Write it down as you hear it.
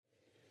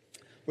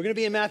We're going to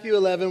be in Matthew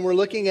 11. We're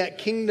looking at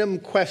kingdom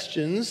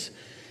questions.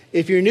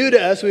 If you're new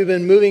to us, we've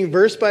been moving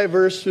verse by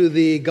verse through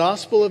the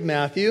Gospel of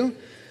Matthew.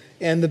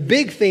 And the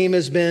big theme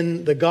has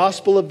been the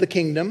gospel of the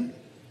kingdom.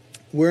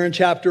 We're in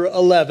chapter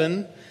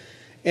 11.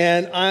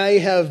 And I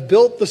have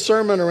built the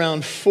sermon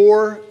around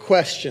 4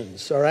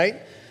 questions, all right?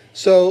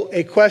 So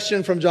a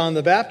question from John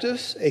the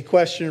Baptist, a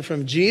question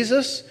from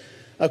Jesus,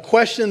 a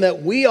question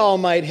that we all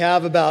might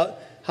have about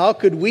how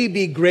could we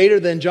be greater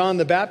than John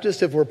the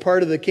Baptist if we're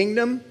part of the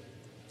kingdom?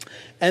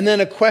 And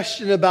then a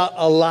question about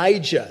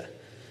Elijah.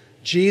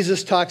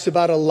 Jesus talks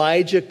about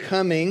Elijah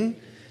coming,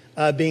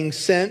 being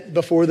sent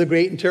before the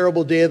great and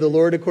terrible day of the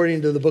Lord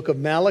according to the book of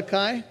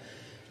Malachi.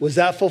 Was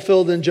that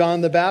fulfilled in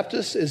John the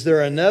Baptist? Is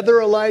there another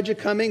Elijah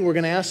coming? We're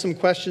going to ask some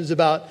questions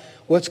about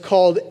what's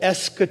called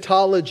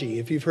eschatology.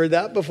 If you've heard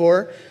that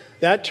before,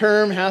 that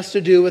term has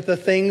to do with the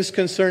things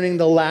concerning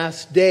the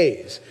last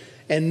days.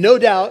 And no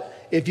doubt,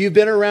 if you've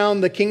been around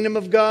the kingdom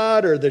of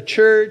God or the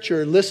church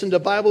or listened to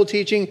Bible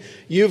teaching,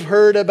 you've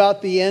heard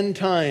about the end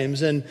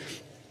times. And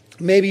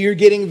maybe you're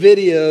getting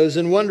videos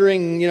and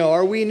wondering,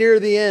 are we near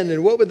the end?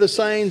 And what would the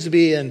signs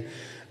be? And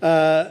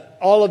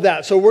all of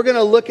that. So we're going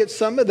to look at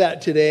some of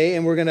that today,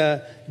 and we're going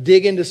to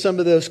dig into some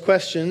of those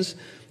questions.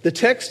 The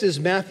text is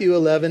Matthew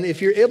 11.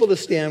 If you're able to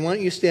stand, why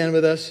don't you stand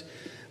with us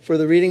for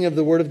the reading of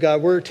the Word of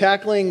God. We're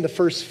tackling the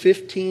first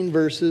 15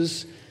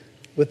 verses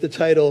with the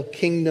title,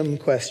 Kingdom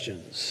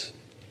Questions.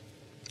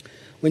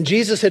 When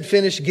Jesus had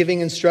finished giving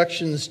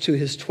instructions to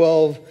his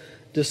 12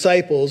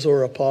 disciples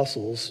or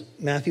apostles,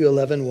 Matthew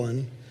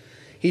 11:1,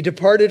 he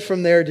departed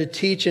from there to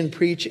teach and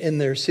preach in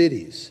their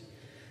cities.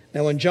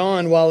 Now when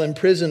John, while in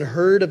prison,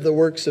 heard of the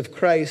works of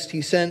Christ,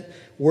 he sent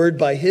word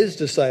by his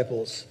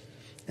disciples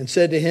and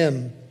said to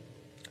him,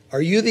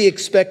 "Are you the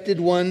expected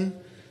one,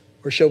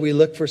 or shall we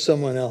look for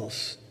someone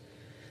else?"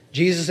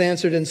 Jesus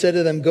answered and said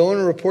to them, "Go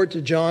and report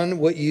to John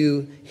what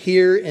you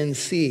hear and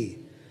see.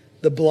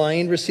 The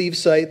blind receive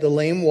sight, the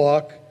lame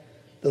walk,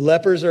 the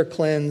lepers are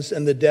cleansed,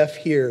 and the deaf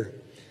hear.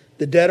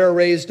 The dead are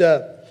raised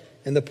up,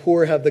 and the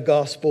poor have the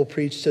gospel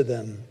preached to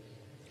them.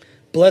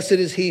 Blessed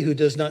is he who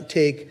does not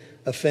take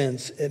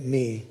offense at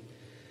me."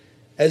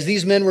 As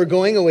these men were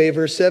going away,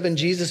 verse 7,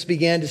 Jesus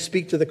began to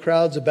speak to the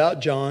crowds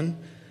about John.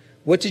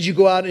 "What did you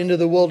go out into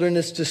the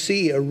wilderness to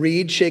see? A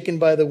reed shaken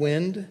by the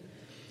wind?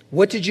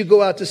 What did you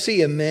go out to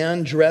see? A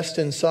man dressed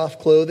in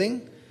soft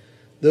clothing?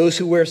 Those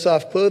who wear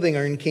soft clothing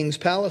are in king's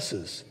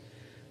palaces.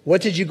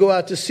 What did you go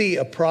out to see?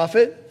 A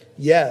prophet?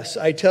 Yes,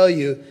 I tell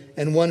you,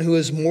 and one who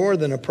is more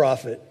than a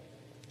prophet.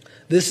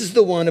 This is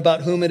the one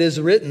about whom it is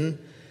written,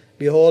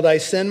 'Behold, I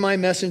send my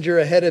messenger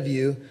ahead of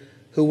you,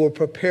 who will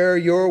prepare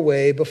your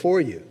way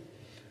before you.'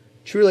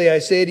 Truly I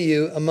say to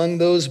you, among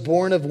those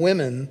born of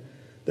women,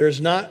 there has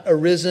not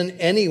arisen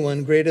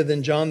anyone greater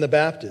than John the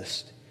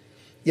Baptist.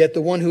 Yet the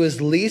one who is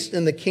least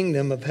in the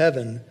kingdom of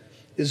heaven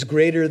is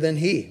greater than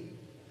he.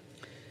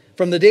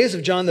 From the days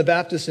of John the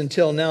Baptist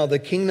until now, the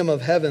kingdom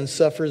of heaven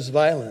suffers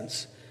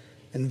violence,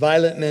 and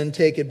violent men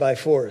take it by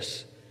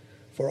force.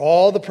 For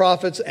all the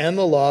prophets and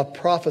the law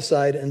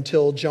prophesied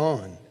until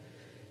John.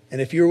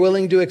 And if you're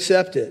willing to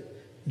accept it,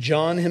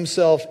 John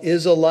himself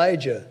is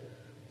Elijah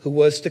who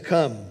was to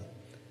come.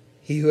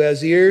 He who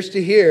has ears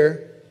to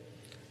hear,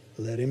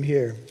 let him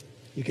hear."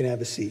 You can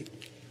have a seat.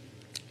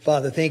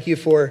 Father, thank you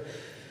for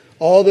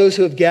all those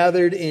who have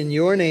gathered in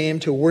your name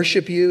to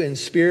worship you in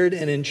spirit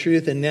and in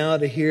truth, and now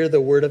to hear the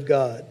word of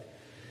God.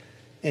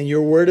 And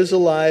your word is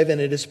alive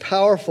and it is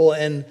powerful.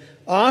 And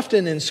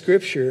often in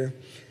Scripture,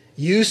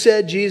 you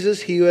said,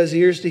 Jesus, he who has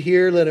ears to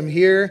hear, let him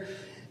hear.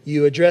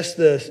 You address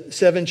the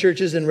 7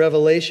 churches in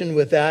Revelation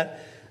with that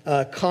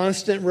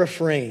constant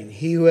refrain.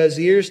 He who has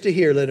ears to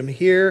hear, let him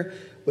hear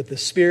what the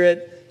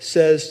Spirit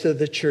says to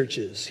the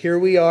churches. Here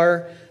we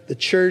are, the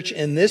church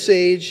in this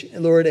age,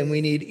 Lord, and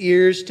we need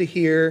ears to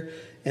hear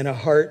and a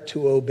heart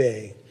to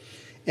obey.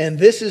 And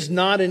this is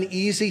not an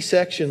easy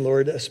section,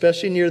 Lord,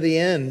 especially near the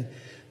end.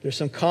 There's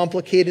some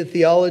complicated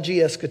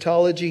theology,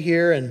 eschatology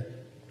here, and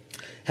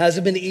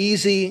hasn't been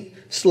easy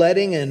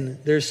sledding, and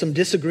there's some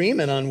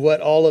disagreement on what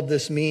all of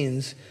this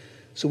means.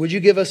 So would you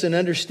give us an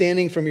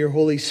understanding from your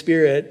Holy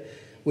Spirit?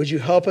 Would you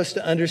help us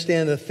to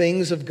understand the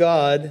things of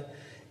God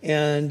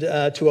and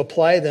to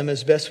apply them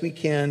as best we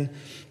can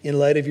in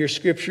light of your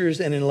scriptures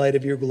and in light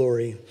of your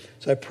glory?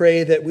 So I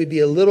pray that we be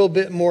a little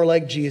bit more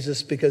like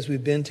Jesus because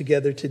we've been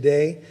together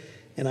today.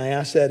 And I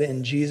ask that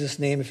in Jesus'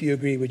 name. If you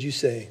agree, would you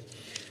say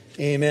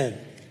amen?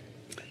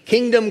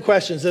 Kingdom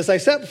questions. As I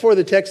sat before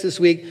the text this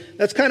week,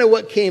 that's kind of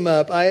what came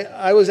up.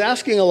 I was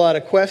asking a lot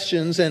of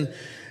questions, and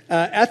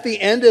at the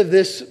end of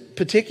this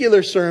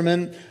particular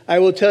sermon, I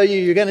will tell you,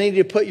 you're going to need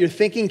to put your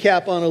thinking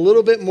cap on a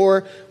little bit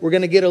more. We're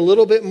going to get a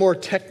little bit more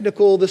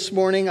technical this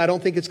morning. I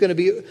don't think it's going to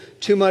be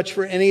too much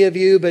for any of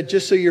you, but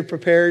just so you're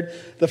prepared.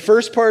 The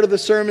first part of the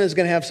sermon is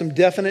going to have some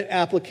definite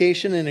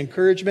application and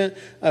encouragement,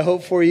 I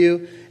hope, for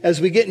you. As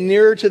we get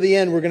nearer to the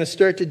end, we're going to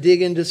start to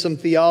dig into some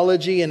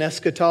theology and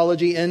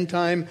eschatology, end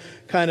time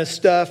kind of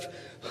stuff.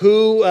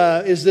 Who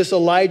is this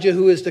Elijah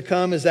who is to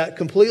come? Is that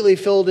completely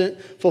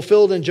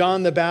fulfilled in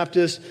John the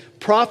Baptist?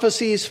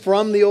 Prophecies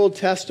from the Old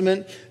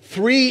Testament,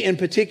 three in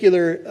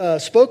particular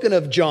spoken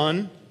of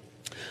John.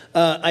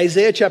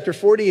 Isaiah chapter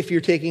 40, if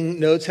you're taking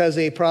notes, has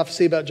a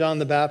prophecy about John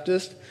the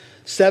Baptist,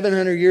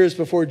 700 years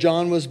before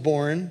John was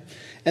born.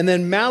 And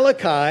then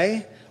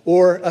Malachi,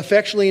 or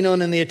affectionately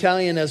known in the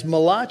Italian as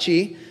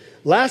Malachi,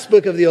 last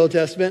book of the Old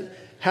Testament,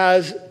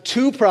 has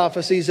two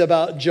prophecies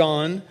about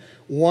John,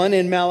 one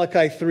in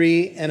Malachi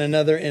 3 and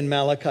another in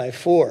Malachi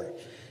 4.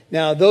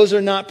 Now, those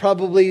are not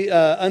probably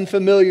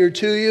unfamiliar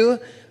to you,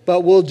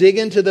 but we'll dig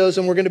into those,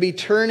 and we're going to be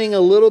turning a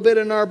little bit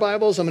in our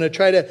Bibles. I'm going to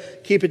try to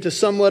keep it to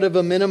somewhat of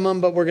a minimum,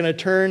 but we're going to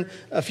turn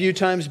a few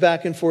times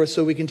back and forth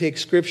so we can take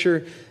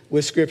Scripture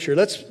with Scripture.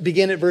 Let's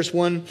begin at verse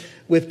 1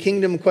 with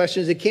kingdom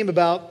questions. It came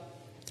about,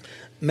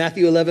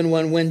 Matthew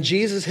 11:1, when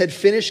Jesus had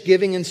finished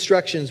giving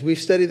instructions. We've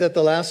studied that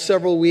the last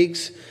several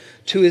weeks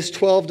to his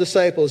 12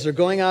 disciples. They're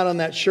going out on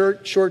that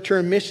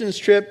short-term missions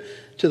trip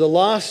to the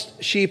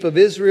lost sheep of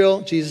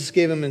Israel. Jesus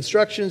gave them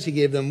instructions. He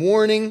gave them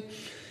warning.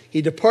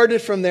 He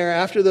departed from there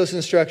after those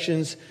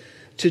instructions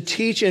to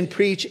teach and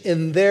preach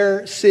in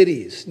their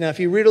cities. Now, if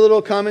you read a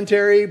little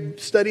commentary,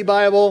 study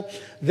Bible,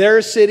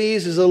 their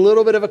cities is a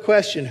little bit of a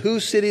question.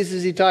 Whose cities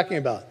is he talking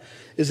about?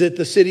 Is it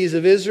the cities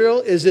of Israel?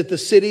 Is it the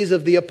cities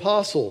of the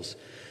apostles?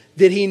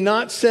 Did he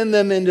not send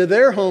them into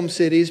their home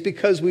cities?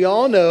 Because we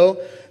all know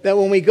that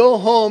when we go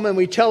home and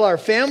we tell our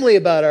family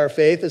about our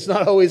faith, it's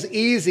not always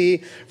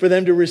easy for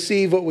them to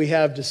receive what we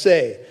have to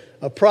say.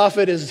 A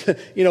prophet is,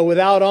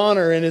 without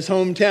honor in his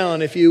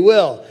hometown, if you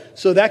will.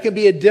 So that can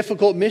be a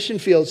difficult mission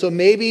field. So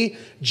maybe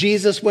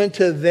Jesus went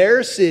to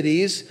their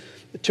cities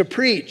to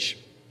preach.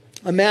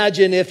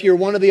 Imagine if you're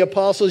one of the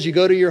apostles, you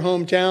go to your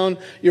hometown,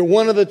 you're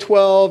one of the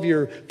 12,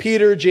 you're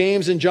Peter,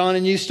 James, and John,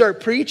 and you start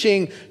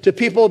preaching to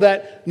people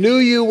that knew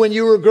you when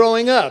you were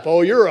growing up.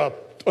 Oh, you're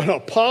an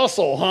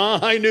apostle, huh?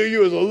 I knew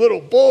you as a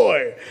little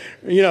boy.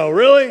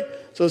 Really?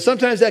 So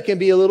sometimes that can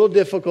be a little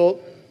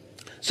difficult.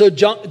 So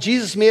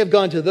Jesus may have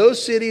gone to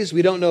those cities.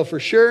 We don't know for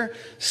sure.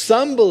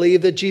 Some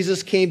believe that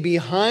Jesus came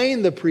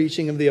behind the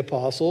preaching of the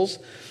apostles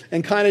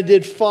and kind of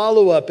did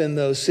follow up in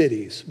those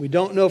cities. We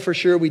don't know for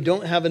sure. We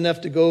don't have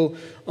enough to go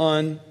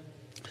on.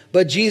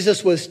 But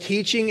Jesus was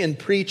teaching and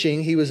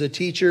preaching. He was a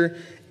teacher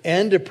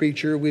and a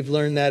preacher. We've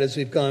learned that as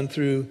we've gone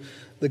through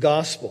the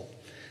gospel.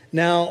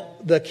 Now,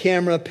 the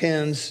camera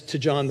pans to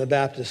John the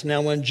Baptist.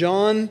 Now, when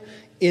John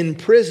in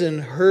prison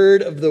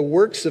heard of the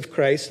works of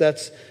Christ,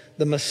 that's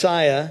the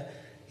Messiah,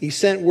 he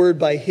sent word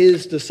by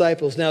his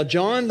disciples. Now,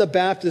 John the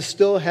Baptist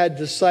still had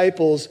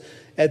disciples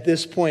at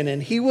this point,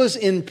 and he was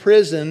in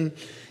prison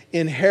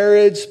in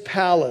Herod's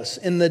palace,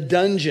 in the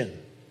dungeon.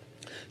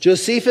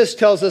 Josephus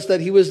tells us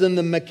that he was in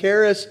the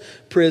Machaerus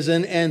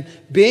prison, and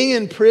being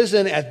in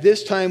prison at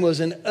this time was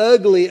an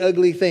ugly,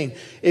 ugly thing.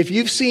 If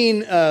you've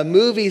seen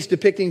movies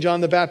depicting John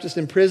the Baptist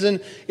in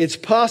prison, it's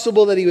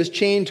possible that he was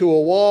chained to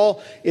a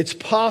wall. It's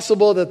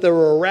possible that there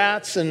were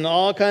rats and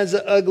all kinds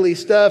of ugly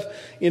stuff.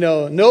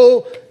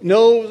 No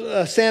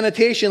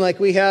sanitation like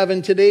we have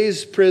in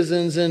today's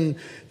prisons and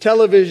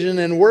television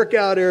and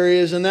workout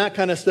areas and that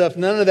kind of stuff.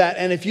 None of that.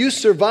 And if you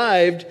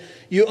survived,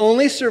 you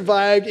only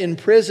survived in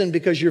prison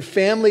because your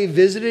family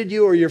visited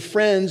you or your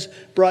friends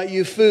brought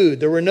you food.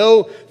 There were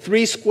no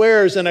 3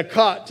 squares and a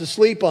cot to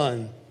sleep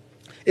on.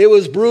 It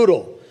was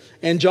brutal.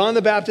 And John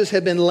the Baptist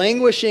had been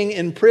languishing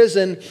in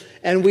prison,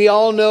 and we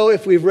all know,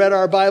 if we've read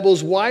our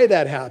Bibles, why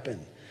that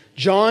happened.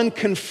 John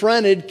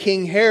confronted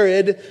King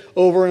Herod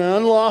over an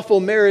unlawful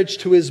marriage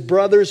to his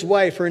brother's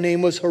wife. Her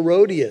name was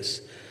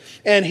Herodias.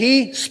 And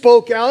he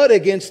spoke out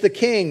against the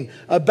king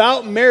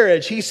about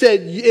marriage. He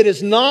said, it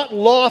is not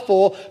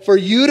lawful for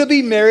you to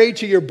be married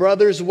to your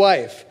brother's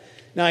wife.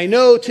 Now, I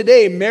know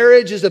today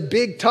marriage is a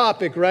big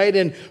topic, right?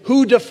 And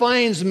who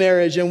defines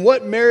marriage and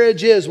what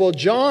marriage is? Well,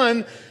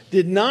 John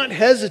did not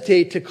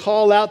hesitate to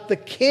call out the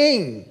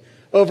king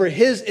over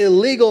his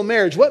illegal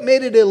marriage. What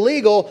made it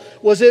illegal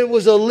was it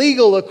was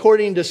illegal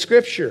according to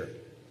Scripture.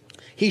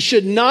 He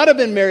should not have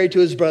been married to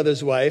his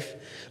brother's wife.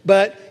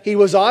 But he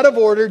was out of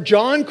order.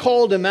 John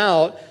called him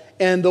out,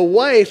 and the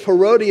wife,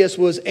 Herodias,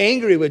 was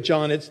angry with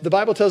John. The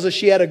Bible tells us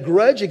she had a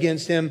grudge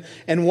against him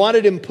and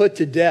wanted him put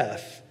to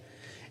death.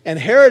 And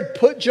Herod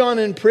put John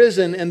in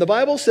prison, and the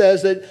Bible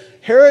says that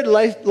Herod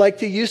liked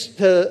to used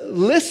to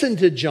listen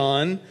to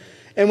John,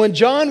 and when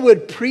John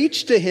would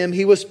preach to him,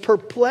 he was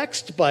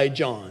perplexed by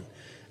John.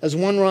 As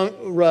one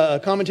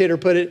commentator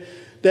put it,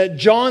 that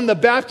John the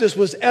Baptist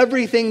was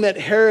everything that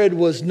Herod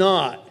was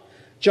not.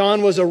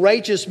 John was a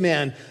righteous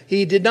man.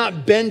 He did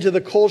not bend to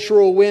the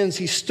cultural winds.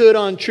 He stood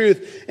on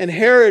truth. And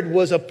Herod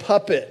was a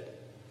puppet.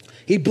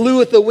 He blew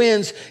with the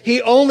winds.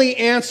 He only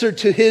answered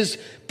to his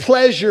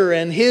pleasure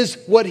and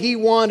what he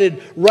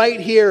wanted right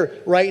here,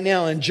 right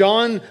now. And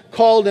John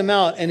called him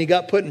out, and he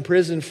got put in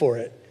prison for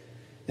it.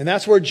 And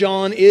that's where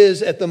John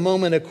is at the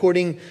moment,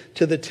 according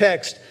to the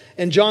text.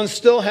 And John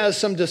still has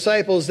some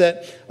disciples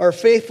that are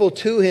faithful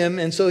to him,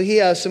 and so he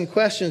has some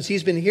questions.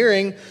 He's been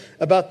hearing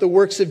about the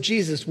works of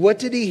Jesus. What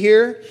did he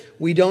hear?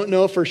 We don't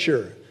know for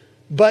sure.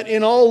 But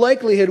in all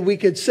likelihood, we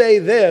could say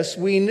this.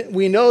 We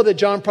know that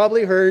John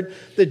probably heard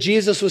that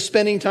Jesus was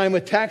spending time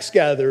with tax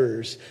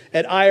gatherers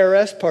at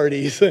IRS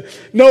parties.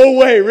 No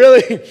way,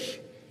 really.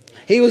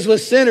 He was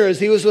with sinners.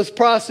 He was with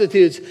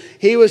prostitutes.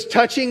 He was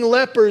touching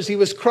lepers. He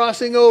was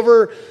crossing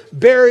over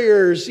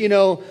barriers,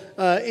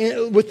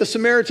 with the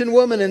Samaritan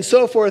woman and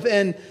so forth.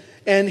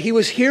 And he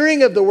was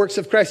hearing of the works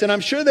of Christ. And I'm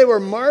sure they were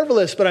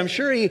marvelous, but I'm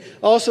sure he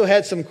also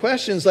had some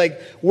questions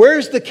like,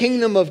 where's the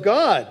kingdom of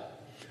God?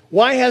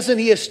 Why hasn't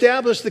he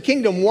established the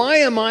kingdom? Why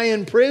am I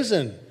in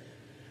prison?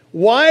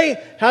 Why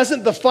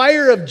hasn't the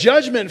fire of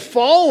judgment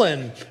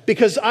fallen?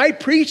 Because I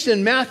preached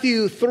in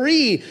Matthew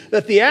 3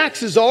 that the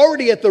axe is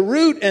already at the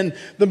root and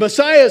the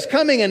Messiah is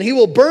coming and he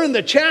will burn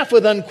the chaff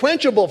with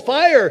unquenchable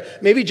fire.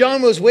 Maybe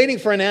John was waiting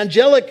for an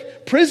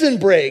angelic prison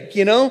break,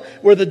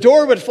 where the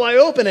door would fly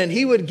open and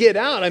he would get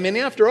out. I mean,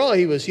 after all,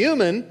 he was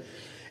human.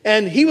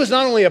 And he was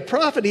not only a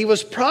prophet, he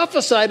was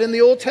prophesied in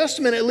the Old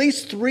Testament at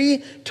least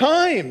 3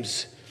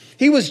 times.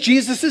 He was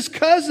Jesus'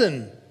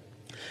 cousin.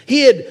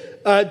 He had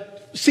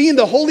seen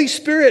the Holy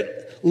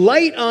Spirit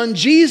light on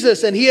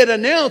Jesus, and he had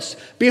announced,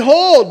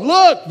 behold,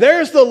 look,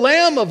 there's the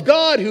Lamb of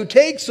God who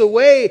takes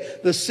away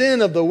the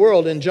sin of the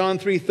world. In John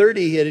 3:30,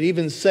 he had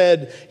even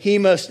said, he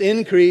must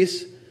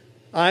increase,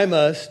 I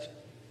must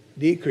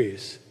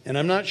decrease. And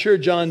I'm not sure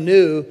John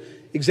knew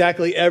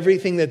exactly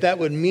everything that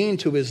would mean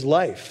to his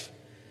life,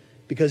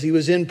 because he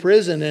was in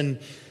prison. And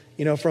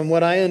from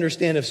what I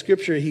understand of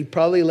Scripture, he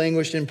probably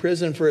languished in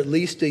prison for at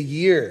least a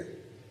year.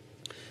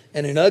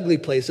 And an ugly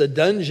place, a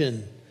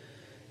dungeon.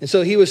 And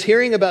so he was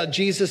hearing about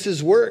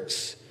Jesus'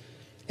 works.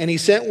 And he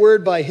sent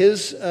word by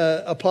his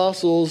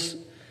apostles,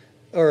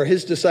 or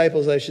his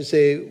disciples, I should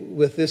say,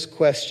 with this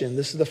question.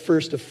 This is the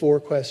first of 4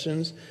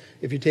 questions.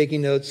 If you're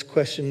taking notes,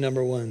 question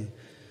number 1.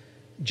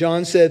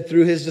 John said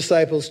through his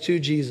disciples to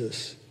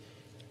Jesus,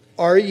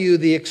 are you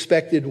the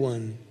expected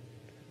one,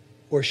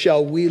 or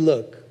shall we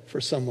look for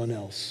someone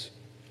else?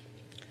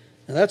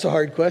 Now that's a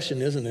hard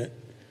question, isn't it?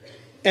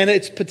 And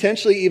it's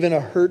potentially even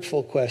a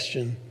hurtful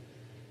question.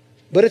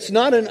 But it's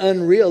not an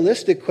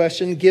unrealistic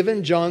question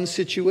given John's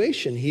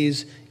situation.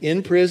 He's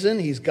in prison.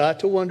 He's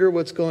got to wonder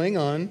what's going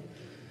on.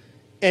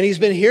 And he's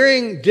been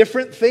hearing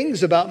different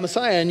things about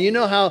Messiah. And you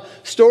know how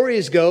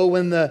stories go.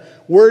 When the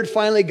word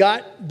finally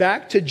got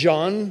back to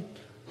John,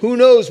 who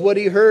knows what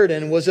he heard,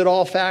 and was it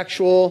all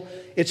factual?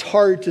 It's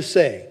hard to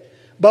say.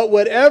 But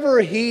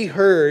whatever he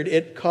heard,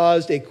 it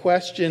caused a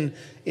question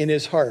in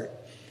his heart.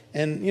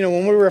 And,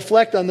 when we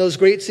reflect on those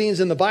great scenes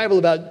in the Bible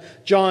about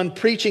John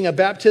preaching a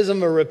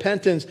baptism of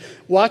repentance,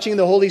 watching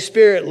the Holy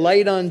Spirit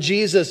light on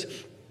Jesus,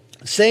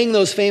 saying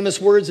those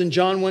famous words in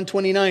John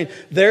 1:29,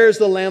 there's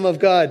the Lamb of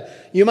God.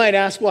 You might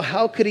ask, well,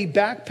 how could he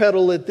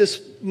backpedal at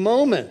this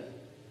moment?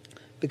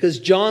 Because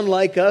John,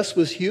 like us,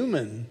 was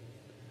human.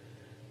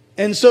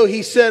 And so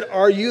he said,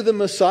 are you the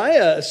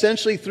Messiah?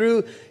 Essentially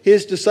through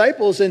his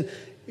disciples. And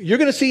you're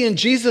going to see in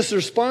Jesus'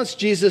 response,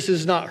 Jesus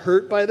is not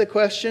hurt by the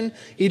question.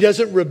 He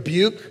doesn't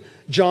rebuke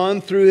John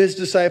through his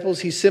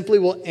disciples. He simply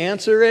will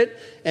answer it,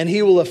 and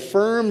he will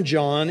affirm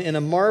John in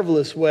a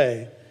marvelous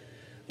way.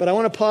 But I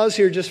want to pause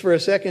here just for a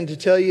second to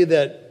tell you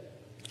that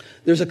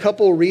there's a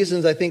couple of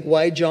reasons, I think,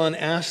 why John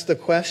asked the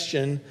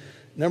question.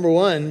 Number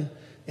 1,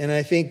 and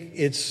I think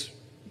it's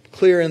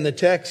clear in the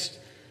text,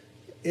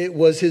 it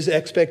was his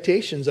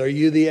expectations. Are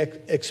you the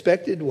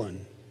expected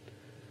one?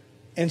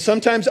 And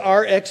sometimes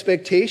our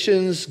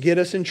expectations get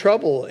us in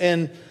trouble.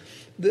 And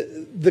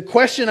the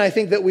question I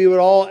think that we would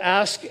all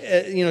ask,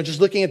 just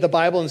looking at the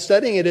Bible and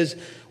studying it, is,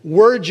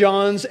 were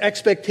John's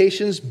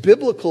expectations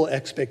biblical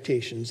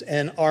expectations,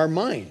 and are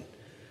mine?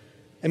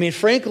 I mean,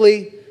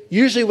 frankly,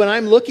 usually when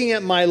I'm looking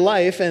at my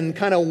life and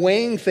kind of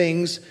weighing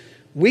things,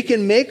 we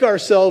can make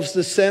ourselves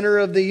the center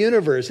of the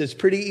universe. It's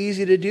pretty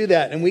easy to do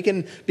that. And we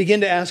can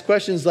begin to ask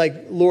questions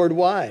like, Lord,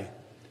 why?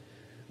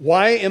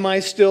 Why am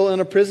I still in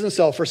a prison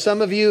cell? For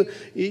some of you,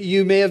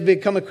 you may have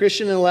become a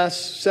Christian in the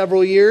last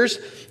several years,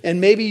 and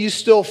maybe you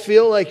still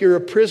feel like you're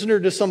a prisoner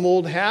to some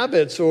old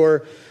habits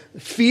or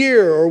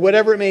fear or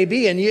whatever it may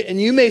be. And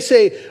you may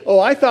say, oh,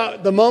 I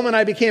thought the moment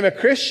I became a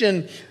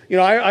Christian,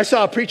 I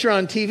saw a preacher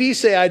on TV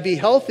say I'd be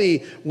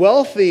healthy,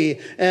 wealthy,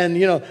 and,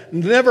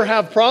 never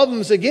have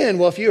problems again.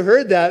 Well, if you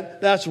heard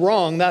that, that's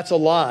wrong. That's a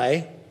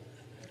lie.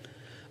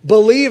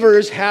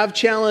 Believers have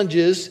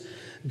challenges.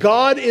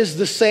 God is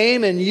the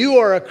same, and you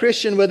are a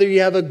Christian whether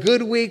you have a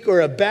good week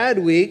or a bad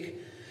week.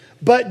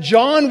 But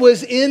John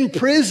was in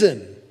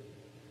prison.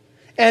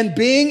 And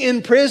being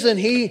in prison,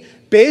 he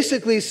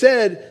basically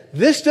said,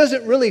 this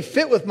doesn't really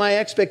fit with my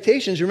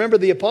expectations. Remember,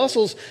 the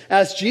apostles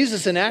asked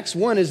Jesus in Acts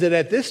 1, is that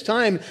at this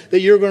time that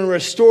you're going to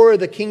restore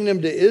the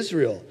kingdom to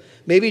Israel?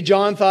 Maybe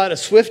John thought a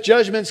swift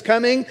judgment's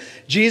coming.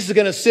 Jesus is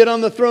going to sit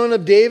on the throne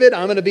of David.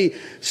 I'm going to be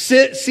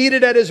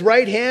seated at his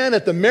right hand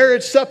at the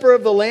marriage supper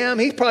of the Lamb.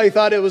 He probably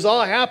thought it was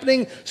all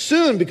happening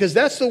soon, because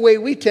that's the way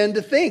we tend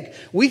to think.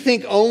 We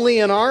think only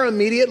in our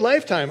immediate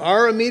lifetime,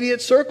 our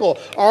immediate circle,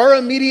 our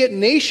immediate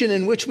nation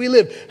in which we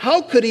live.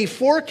 How could he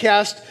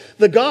forecast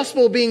the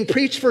gospel being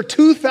preached for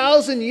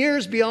 2,000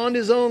 years beyond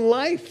his own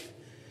life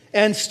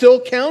and still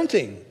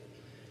counting?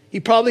 He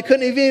probably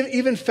couldn't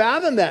even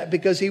fathom that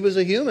because he was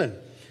a human.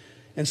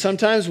 And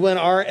sometimes when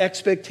our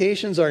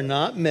expectations are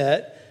not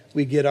met,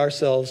 we get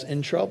ourselves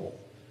in trouble.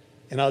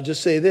 And I'll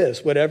just say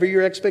this, whatever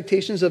your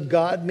expectations of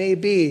God may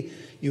be,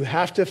 you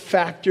have to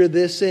factor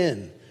this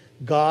in.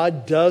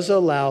 God does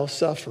allow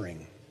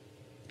suffering.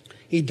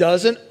 He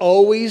doesn't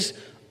always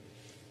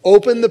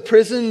open the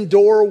prison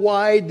door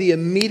wide the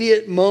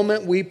immediate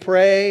moment we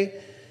pray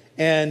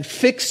and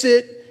fix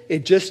it.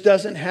 It just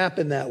doesn't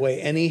happen that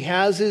way. And he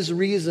has his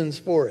reasons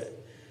for it.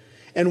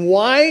 And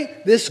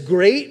why this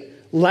great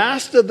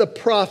last of the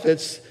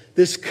prophets,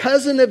 this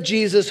cousin of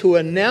Jesus who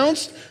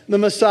announced the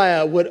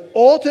Messiah, would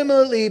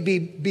ultimately be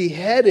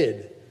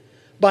beheaded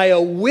by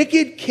a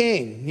wicked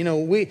king. You know,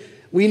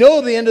 we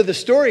know the end of the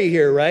story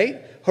here,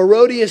 right?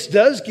 Herodias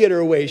does get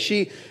her way.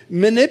 She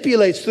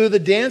manipulates through the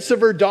dance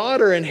of her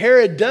daughter, and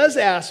Herod does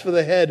ask for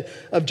the head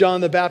of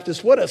John the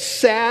Baptist. What a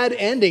sad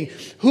ending.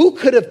 Who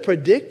could have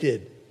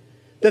predicted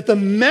that the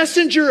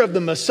messenger of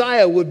the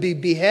Messiah would be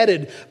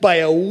beheaded by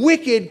a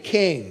wicked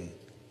king?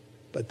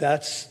 But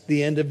that's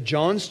the end of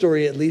John's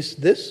story, at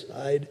least this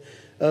side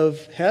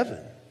of heaven.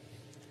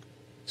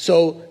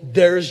 So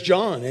there's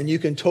John, and you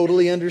can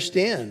totally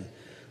understand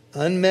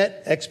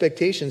unmet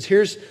expectations.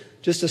 Here's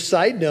just a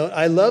side note.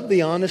 I love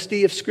the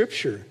honesty of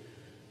Scripture.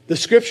 The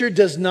Scripture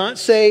does not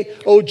say,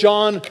 oh,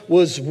 John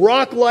was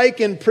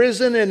rock-like in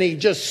prison and he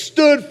just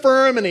stood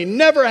firm and he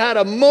never had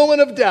a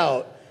moment of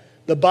doubt.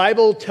 The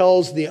Bible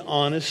tells the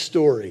honest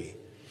story.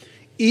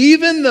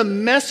 Even the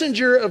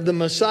messenger of the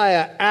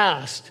Messiah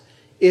asked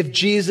if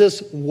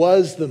Jesus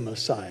was the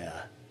Messiah.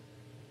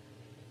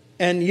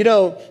 And you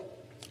know,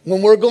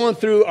 when we're going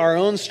through our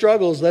own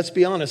struggles, let's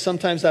be honest,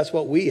 sometimes that's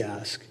what we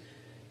ask.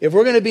 If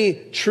we're going to be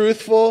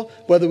truthful,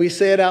 whether we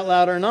say it out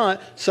loud or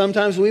not,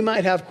 sometimes we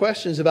might have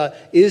questions about,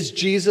 is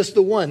Jesus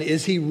the one?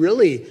 Is he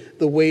really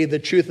the way, the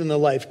truth, and the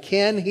life?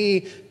 Can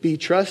he be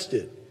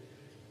trusted?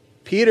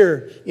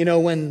 Peter, you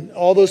know, when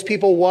all those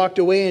people walked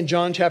away in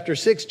John chapter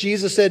 6,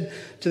 Jesus said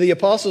to the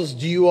apostles,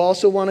 do you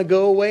also want to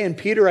go away? And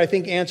Peter, I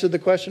think, answered the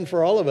question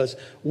for all of us.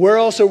 Where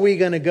else are we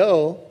going to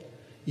go?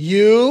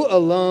 You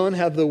alone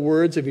have the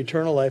words of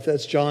eternal life.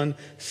 That's John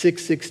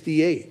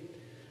 6:68.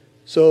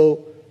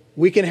 So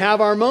we can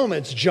have our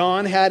moments.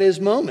 John had his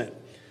moment.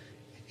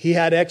 He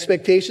had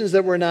expectations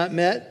that were not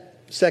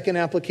met. Second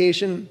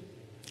application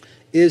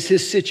is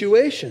his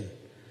situation.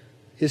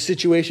 His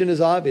situation is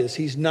obvious.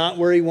 He's not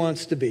where he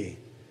wants to be.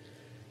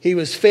 He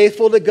was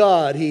faithful to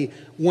God. He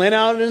went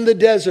out in the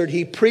desert.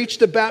 He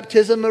preached a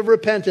baptism of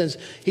repentance.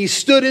 He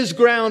stood his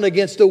ground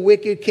against a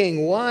wicked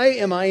king. Why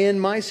am I in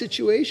my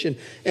situation?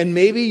 And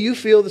maybe you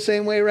feel the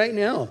same way right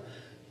now.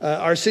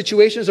 Our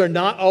situations are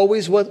not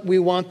always what we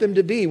want them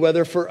to be,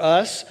 whether for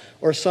us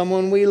or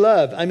someone we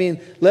love. I mean,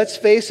 let's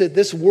face it,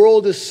 this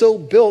world is so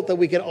built that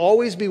we can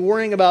always be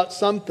worrying about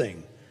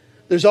something.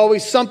 There's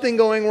always something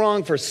going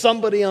wrong for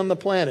somebody on the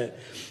planet.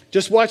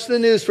 Just watch the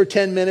news for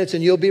 10 minutes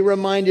and you'll be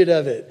reminded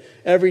of it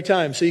every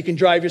time. So you can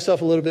drive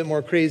yourself a little bit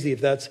more crazy if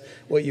that's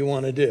what you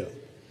want to do.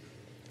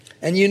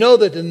 And you know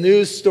that the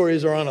news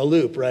stories are on a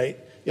loop, right?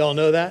 Y'all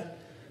know that?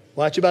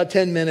 Watch about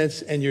 10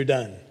 minutes and you're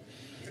done.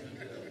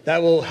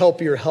 That will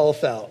help your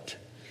health out.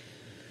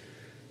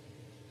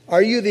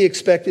 Are you the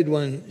expected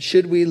one?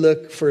 Should we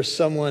look for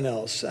someone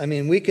else? I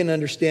mean, we can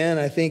understand.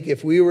 I think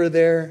if we were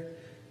there,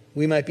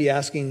 we might be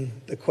asking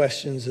the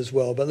questions as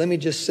well. But let me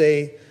just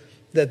say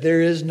that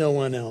there is no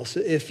one else.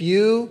 If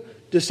you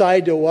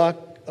decide to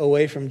walk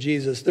away from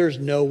Jesus, there's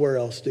nowhere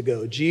else to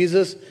go.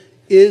 Jesus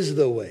is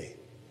the way.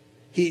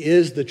 He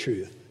is the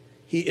truth.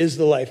 He is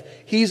the life.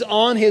 He's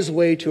on his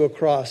way to a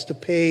cross to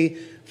pay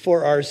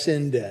for our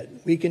sin debt.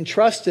 We can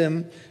trust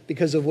him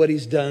because of what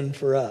he's done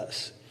for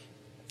us.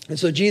 And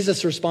so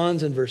Jesus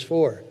responds in verse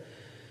 4.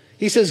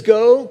 He says,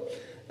 go.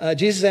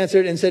 Jesus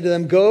answered and said to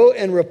them, go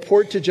and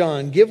report to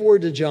John. Give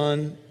word to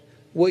John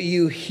what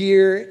you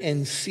hear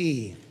and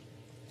see.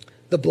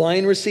 The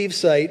blind receive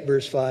sight,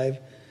 verse 5.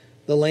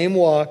 The lame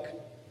walk.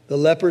 The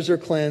lepers are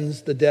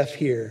cleansed. The deaf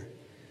hear.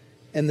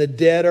 And the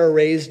dead are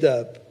raised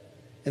up.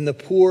 And the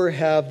poor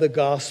have the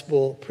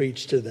gospel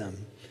preached to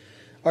them.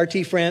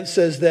 R.T. France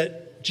says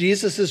that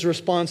Jesus'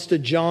 response to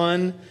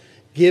John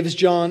gives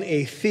John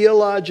a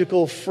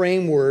theological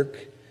framework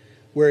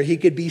where he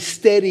could be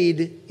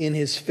steadied in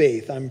his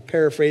faith. I'm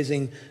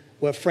paraphrasing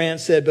what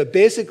France said, but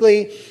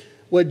basically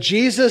what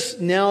Jesus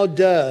now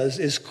does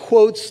is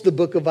quotes the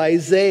book of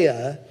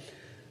Isaiah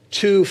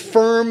to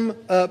firm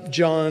up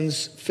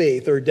John's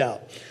faith or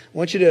doubt. I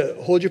want you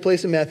to hold your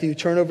place in Matthew,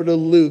 turn over to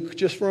Luke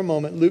just for a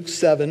moment, Luke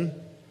 7.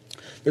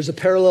 There's a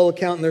parallel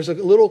account, and there's a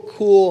little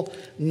cool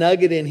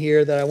nugget in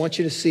here that I want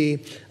you to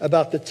see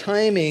about the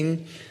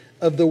timing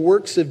of the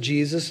works of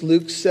Jesus.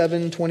 Luke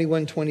 7,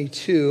 21,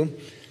 22.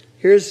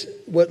 Here's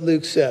what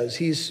Luke says.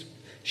 He's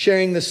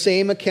sharing the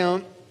same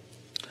account.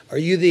 Are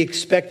you the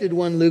expected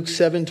one, Luke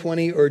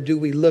 7:20, or do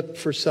we look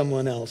for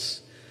someone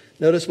else?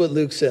 Notice what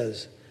Luke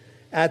says.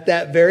 At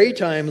that very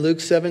time, Luke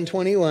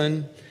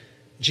 7:21,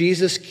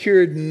 Jesus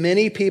cured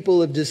many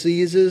people of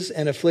diseases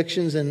and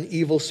afflictions and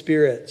evil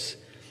spirits.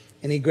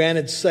 And he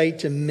granted sight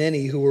to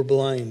many who were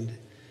blind.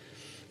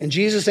 And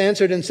Jesus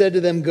answered and said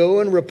to them, "Go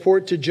and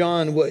report to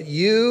John what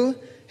you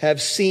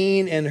have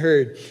seen and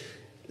heard."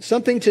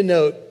 Something to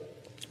note,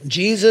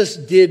 Jesus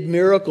did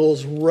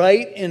miracles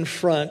right in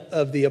front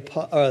of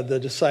the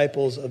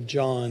disciples of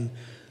John,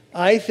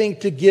 I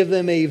think to give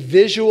them a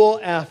visual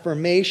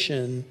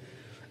affirmation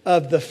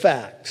of the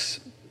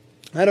facts.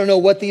 I don't know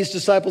what these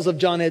disciples of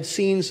John had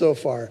seen so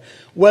far,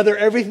 whether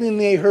everything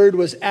they heard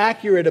was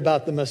accurate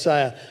about the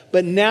Messiah,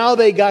 but now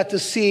they got to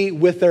see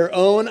with their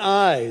own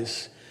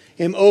eyes,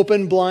 him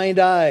open blind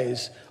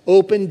eyes,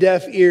 open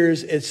deaf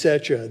ears,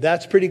 etc.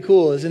 That's pretty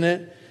cool, isn't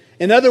it?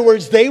 In other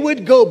words, they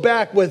would go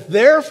back with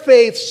their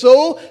faith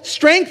so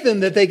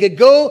strengthened that they could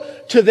go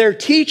to their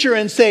teacher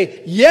and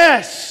say,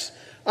 "Yes,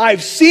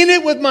 I've seen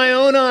it with my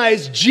own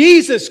eyes.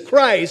 Jesus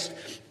Christ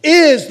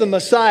is the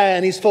Messiah,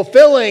 and he's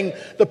fulfilling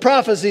the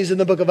prophecies in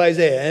the book of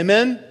Isaiah."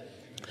 Amen?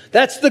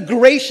 That's the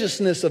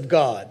graciousness of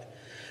God.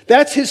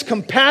 That's his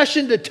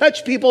compassion to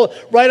touch people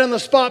right on the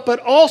spot,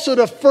 but also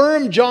to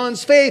affirm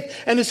John's faith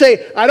and to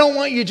say, "I don't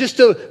want you just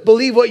to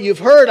believe what you've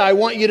heard. I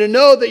want you to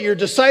know that your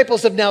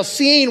disciples have now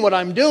seen what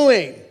I'm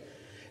doing."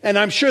 And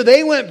I'm sure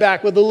they went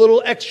back with a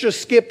little extra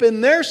skip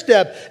in their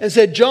step and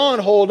said, "John,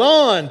 hold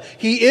on.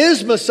 He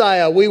is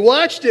Messiah. We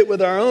watched it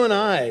with our own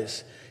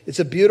eyes." It's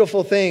a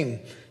beautiful thing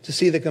to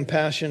see the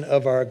compassion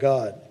of our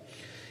God.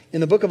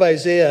 In the book of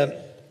Isaiah,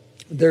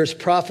 there's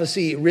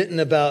prophecy written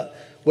about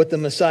what the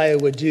Messiah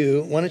would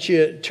do. Why don't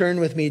you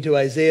turn with me to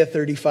Isaiah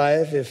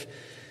 35? If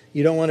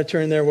you don't want to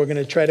turn there, we're going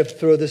to try to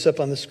throw this up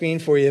on the screen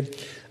for you.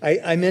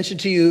 I mentioned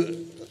to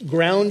you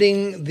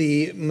grounding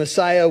the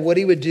Messiah, what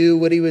he would do,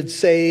 what he would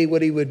say,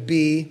 what he would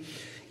be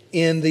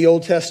in the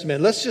Old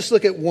Testament. Let's just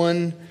look at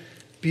one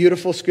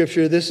beautiful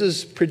scripture. This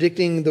is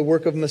predicting the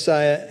work of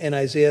Messiah in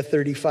Isaiah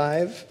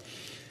 35.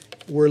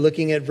 We're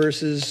looking at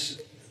verses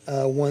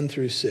 1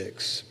 through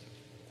 6.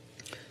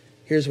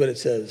 Here's what it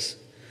says.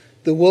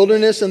 "The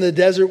wilderness and the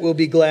desert will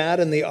be glad,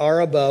 and the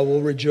Arabah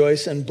will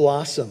rejoice and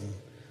blossom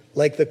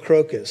like the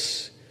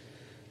crocus."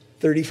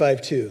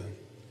 35:2.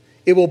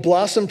 "It will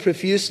blossom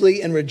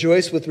profusely and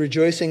rejoice with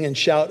rejoicing and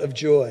shout of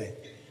joy.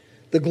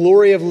 The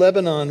glory of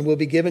Lebanon will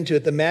be given to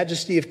it, the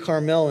majesty of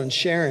Carmel and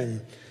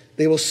Sharon.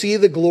 They will see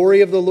the glory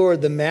of the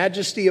Lord, the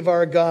majesty of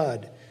our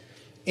God.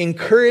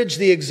 Encourage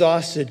the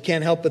exhausted,"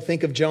 can't help but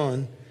think of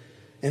John,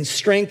 "and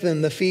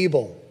strengthen the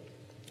feeble.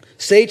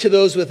 Say to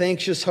those with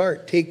anxious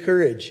heart, 'Take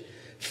courage.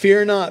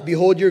 Fear not.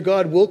 Behold, your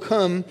God will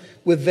come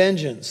with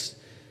vengeance.'"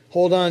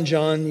 Hold on,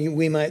 John,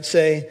 we might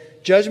say.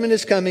 "Judgment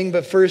is coming,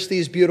 but first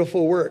these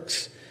beautiful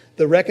works.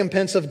 The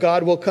recompense of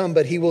God will come,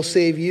 but he will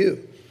save you.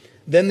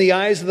 Then the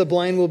eyes of the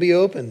blind will be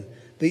opened.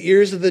 The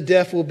ears of the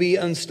deaf will be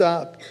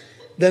unstopped.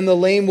 Then the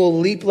lame will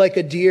leap like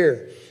a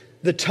deer.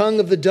 The tongue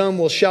of the dumb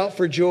will shout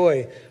for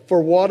joy.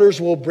 For waters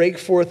will break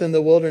forth in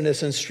the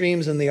wilderness and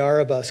streams in the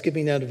Arabah."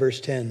 Skipping down to verse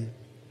 10.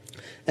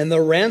 "And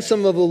the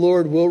ransom of the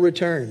Lord will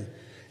return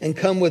and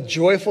come with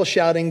joyful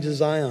shouting to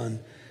Zion.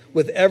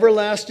 With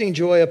everlasting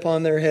joy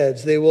upon their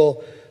heads, they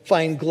will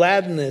find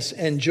gladness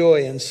and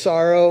joy, and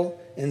sorrow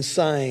and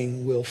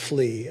sighing will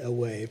flee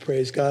away."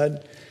 Praise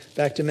God.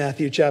 Back to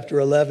Matthew chapter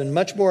 11.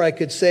 Much more I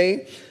could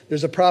say.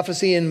 There's a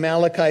prophecy in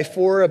Malachi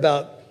 4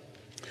 about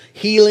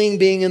healing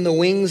being in the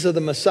wings of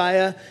the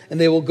Messiah, and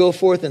they will go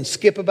forth and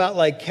skip about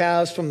like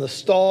calves from the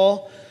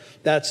stall.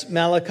 That's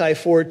Malachi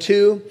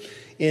 4:2.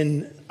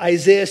 In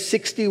Isaiah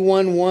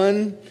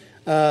 61:1,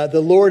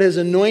 the Lord has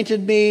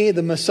anointed me,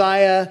 the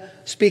Messiah,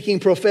 speaking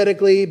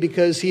prophetically,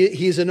 because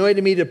he's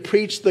anointed me to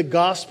preach the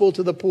gospel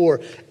to the poor.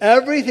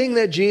 Everything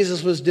that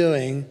Jesus was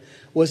doing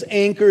was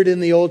anchored in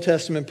the Old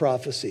Testament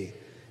prophecy.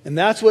 And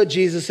that's what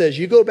Jesus says.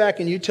 You go back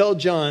and you tell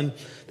John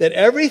that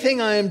everything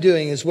I am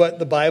doing is what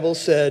the Bible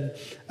said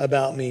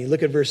about me.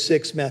 Look at verse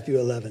 6, Matthew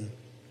 11.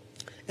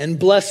 "And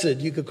blessed,"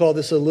 you could call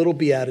this a little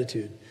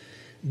beatitude,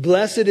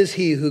 "blessed is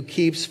he who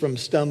keeps from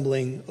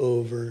stumbling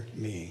over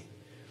me."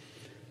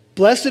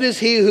 Blessed is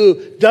he who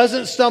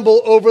doesn't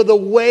stumble over the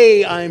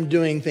way I'm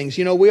doing things.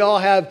 You know, we all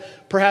have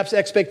perhaps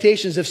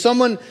expectations. If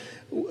someone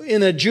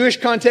in a Jewish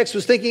context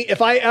was thinking,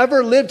 if I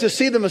ever live to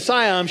see the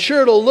Messiah, I'm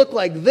sure it'll look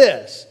like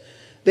this.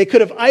 They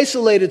could have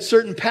isolated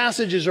certain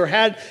passages or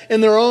had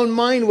in their own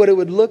mind what it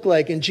would look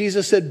like. And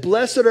Jesus said,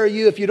 "Blessed are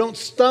you if you don't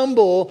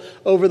stumble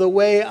over the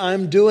way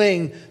I'm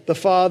doing the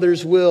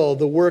Father's will,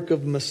 the work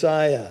of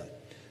Messiah.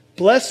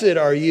 Blessed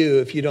are you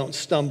if you don't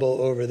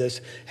stumble over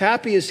this.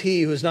 Happy is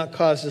he who is not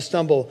caused to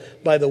stumble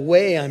by the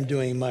way I'm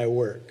doing my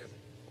work."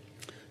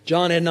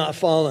 John had not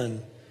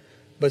fallen,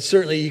 but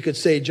certainly you could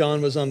say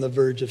John was on the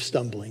verge of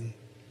stumbling,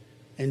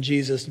 and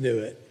Jesus knew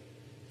it.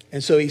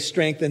 And so he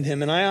strengthened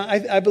him. And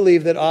I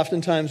believe that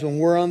oftentimes when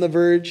we're on the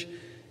verge,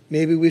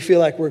 maybe we feel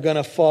like we're going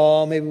to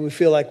fall. Maybe we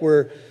feel like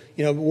we're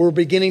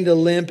beginning to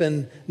limp.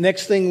 And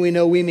next thing we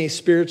know, we may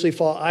spiritually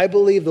fall. I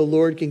believe the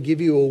Lord can give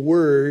you a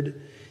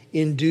word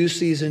in due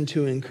season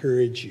to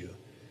encourage you.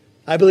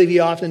 I believe he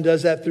often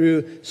does that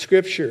through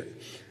Scripture,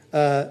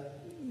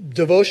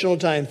 devotional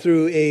time,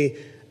 through a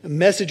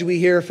message we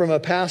hear from a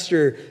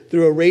pastor,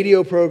 through a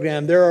radio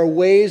program. There are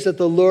ways that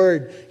the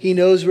Lord, he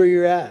knows where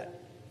you're at.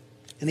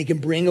 And he can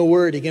bring a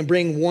word. He can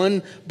bring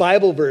one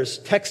Bible verse,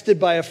 texted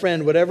by a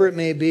friend, whatever it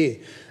may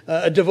be.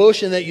 A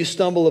devotion that you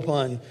stumble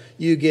upon,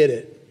 you get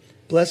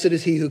it. Blessed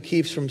is he who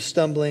keeps from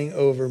stumbling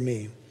over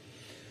me.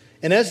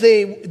 And as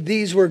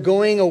these were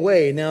going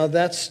away, now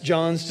that's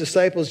John's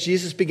disciples,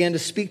 Jesus began to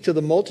speak to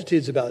the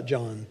multitudes about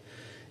John.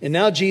 And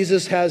now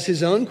Jesus has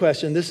his own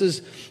question. This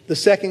is the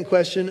second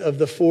question of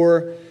the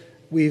four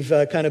we've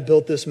kind of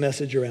built this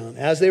message around.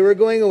 As they were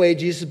going away,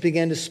 Jesus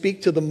began to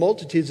speak to the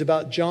multitudes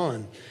about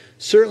John,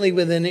 certainly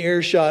within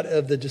earshot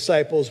of the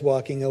disciples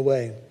walking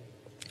away.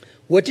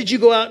 What did you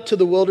go out to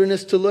the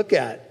wilderness to look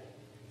at?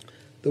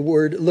 The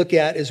word look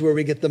at is where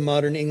we get the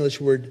modern English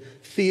word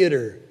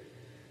theater.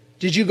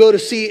 Did you go to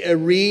see a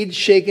reed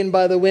shaken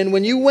by the wind?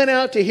 When you went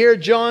out to hear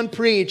John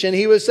preach and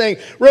he was saying,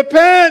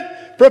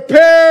 repent,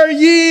 prepare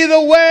ye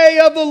the way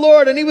of the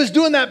Lord. And he was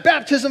doing that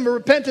baptism of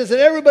repentance and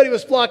everybody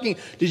was flocking.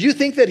 Did you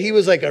think that he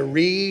was like a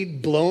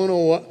reed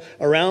blown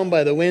around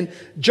by the wind?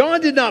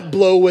 John did not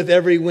blow with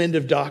every wind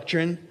of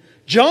doctrine.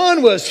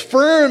 John was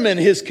firm in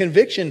his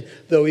conviction,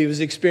 though he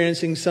was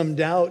experiencing some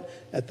doubt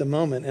at the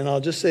moment. And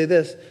I'll just say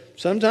this.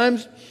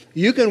 Sometimes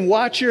you can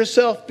watch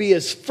yourself be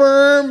as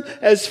firm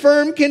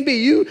can be.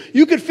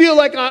 You could feel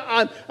like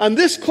I'm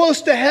this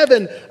close to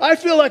heaven. I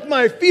feel like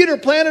my feet are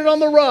planted on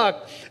the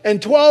rock.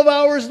 And 12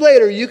 hours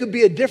later, you could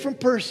be a different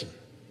person.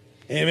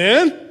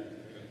 Amen?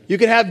 You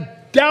can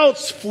have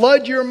doubts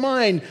flood your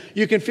mind.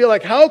 You can feel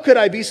like, how could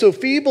I be so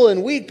feeble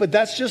and weak? But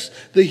that's just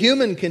the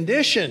human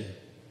condition.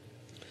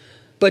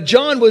 But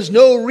John was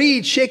no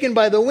reed shaken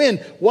by the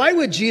wind. Why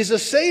would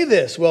Jesus say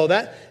this? Well,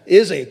 that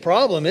is a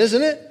problem,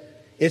 isn't it?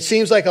 It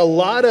seems like a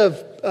lot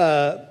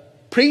of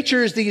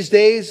preachers these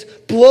days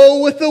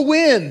blow with the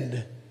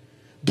wind,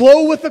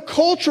 blow with the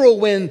cultural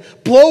wind,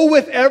 blow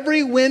with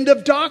every wind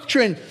of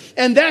doctrine.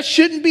 And that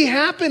shouldn't be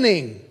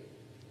happening.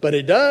 But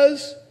it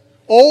does.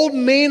 Old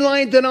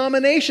mainline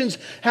denominations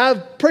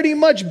have pretty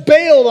much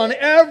bailed on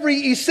every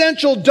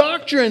essential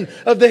doctrine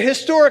of the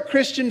historic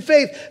Christian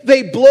faith.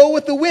 They blow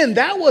with the wind.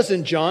 That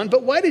wasn't John.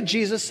 But why did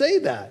Jesus say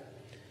that?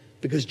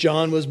 Because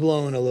John was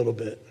blowing a little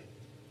bit.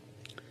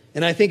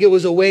 And I think it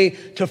was a way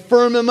to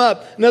firm him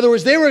up. In other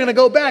words, they were going to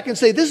go back and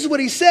say, this is what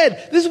he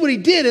said, this is what he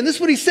did, and this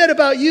is what he said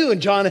about you. And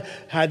John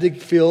had to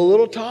feel a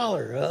little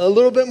taller, a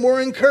little bit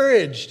more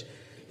encouraged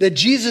that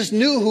Jesus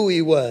knew who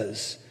he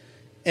was.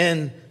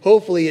 And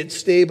hopefully it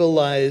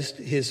stabilized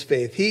his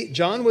faith.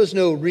 John was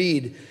no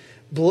reed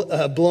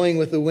blowing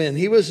with the wind.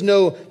 He was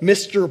no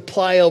Mr.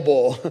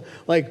 Pliable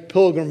like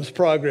Pilgrim's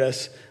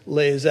Progress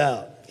lays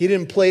out. He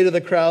didn't play to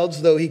the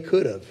crowds, though he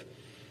could have.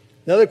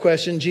 Another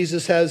question,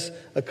 Jesus has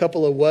a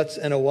couple of whats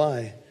and a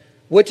why.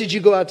 What did you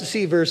go out to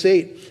see? Verse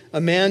 8,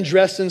 a man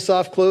dressed in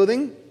soft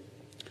clothing?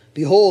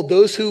 Behold,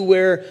 those who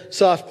wear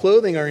soft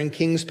clothing are in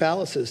king's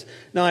palaces.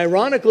 Now,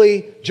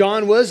 ironically,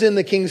 John was in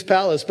the king's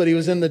palace, but he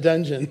was in the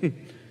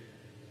dungeon.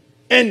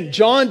 And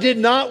John did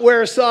not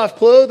wear soft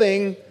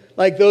clothing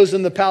like those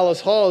in the palace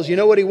halls. You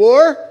know what he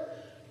wore?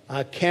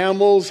 A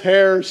camel's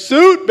hair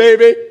suit,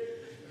 baby.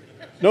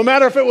 No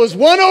matter if it was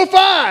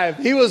 105,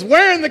 he was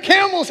wearing the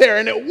camel's hair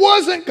and it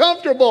wasn't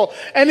comfortable.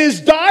 And his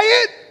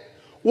diet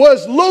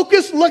was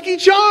Locust Lucky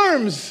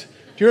Charms.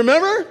 Do you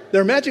remember?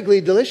 They're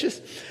magically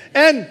delicious.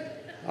 And,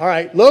 all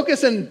right,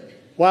 Locust and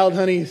Wild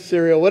Honey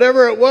cereal,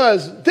 whatever it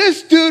was.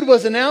 This dude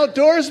was an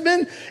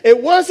outdoorsman.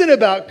 It wasn't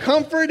about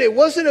comfort. It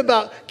wasn't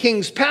about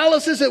king's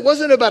palaces. It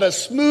wasn't about a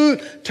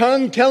smooth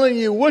tongue telling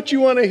you what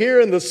you want to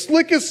hear in the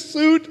slickest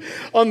suit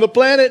on the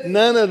planet.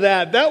 None of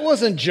that. That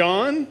wasn't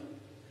John.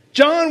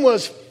 John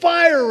was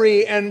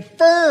fiery and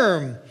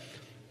firm.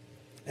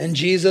 And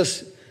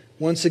Jesus,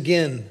 once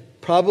again,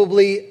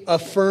 probably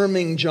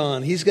affirming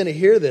John. He's going to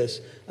hear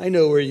this. I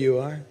know where you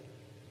are.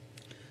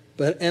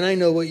 And I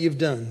know what you've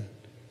done.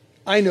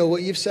 I know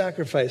what you've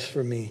sacrificed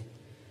for me.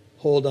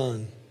 Hold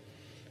on.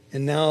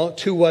 And now,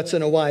 two whats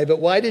and a why. But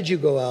why did you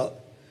go out?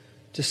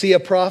 To see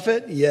a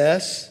prophet?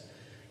 Yes.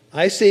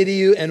 I say to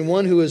you, and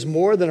one who is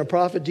more than a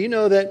prophet. Do you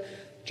know that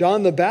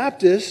John the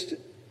Baptist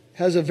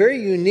has a very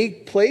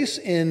unique place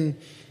in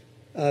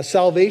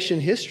salvation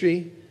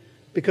history,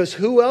 because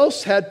who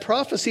else had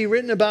prophecy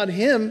written about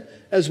him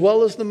as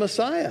well as the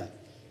Messiah?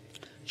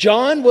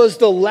 John was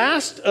the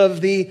last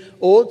of the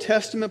Old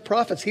Testament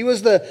prophets. He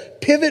was the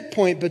pivot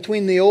point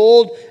between the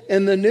old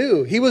and the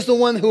new. He was the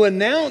one who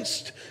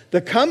announced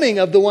the coming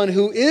of the one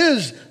who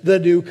is the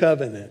new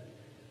covenant.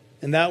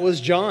 And that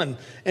was John.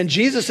 And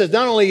Jesus says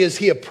not only is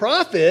he a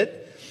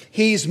prophet,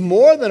 he's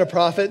more than a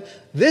prophet.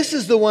 This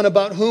is the one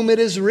about whom it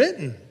is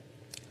written.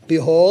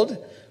 Behold,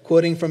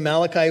 quoting from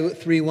Malachi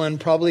 3:1,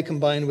 probably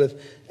combined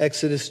with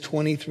Exodus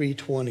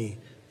 23:20.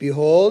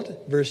 Behold,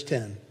 verse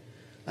 10.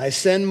 I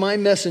send my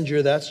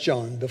messenger, that's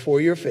John,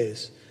 before your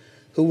face,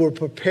 who will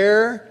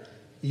prepare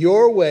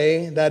your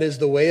way, that is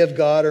the way of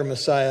God or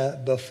Messiah,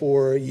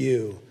 before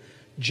you.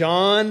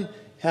 John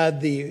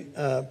had the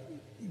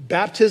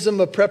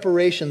baptism of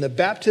preparation, the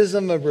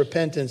baptism of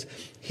repentance.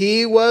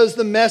 He was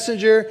the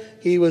messenger.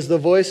 He was the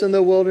voice in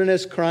the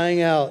wilderness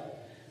crying out,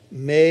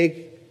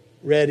 make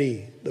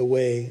ready the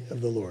way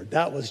of the Lord.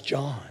 That was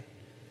John.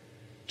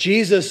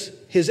 Jesus,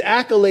 his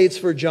accolades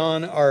for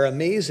John are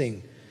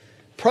amazing.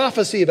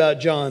 Prophecy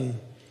about John.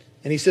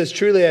 And he says,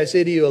 truly I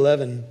say to you,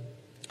 11,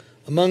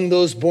 among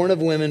those born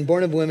of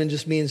women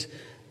just means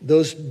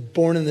those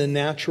born in the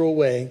natural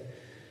way,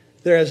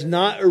 there has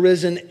not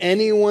arisen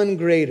anyone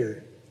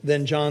greater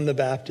than John the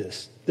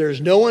Baptist. There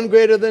is no one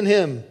greater than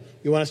him.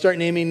 You want to start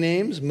naming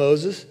names?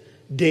 Moses,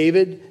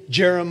 David,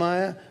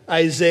 Jeremiah,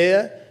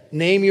 Isaiah,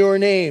 name your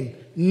name.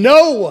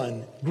 No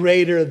one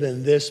greater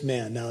than this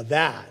man. Now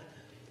that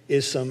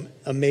is some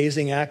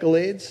amazing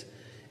accolades.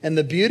 And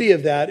the beauty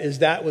of that is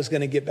that was going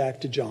to get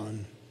back to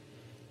John.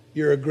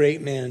 You're a great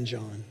man,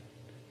 John.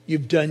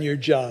 You've done your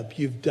job.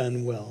 You've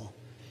done well.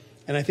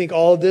 And I think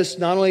all of this,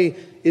 not only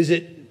is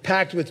it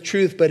packed with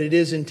truth, but it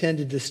is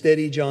intended to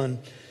steady John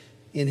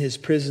in his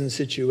prison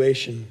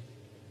situation.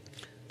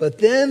 But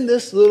then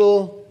this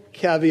little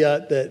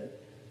caveat that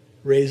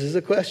raises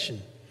a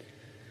question.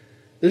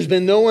 There's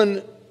been no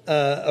one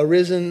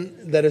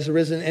that has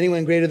arisen,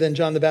 anyone greater than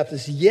John the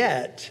Baptist,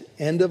 yet,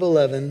 end of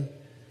 11,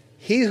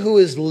 he who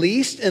is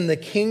least in the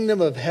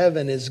kingdom of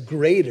heaven is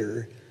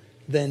greater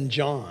than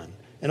John.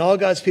 And all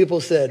God's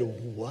people said,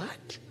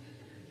 what?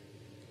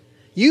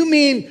 You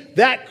mean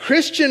that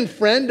Christian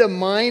friend of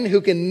mine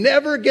who can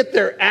never get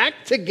their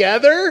act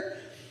together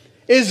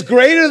is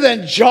greater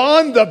than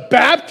John the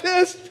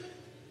Baptist?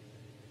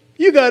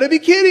 You got to be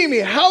kidding me.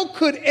 How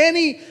could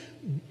any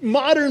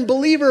modern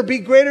believer be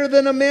greater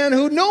than a man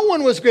who no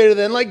one was greater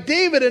than, like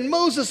David and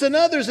Moses and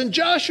others and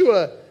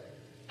Joshua?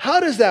 How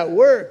does that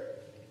work?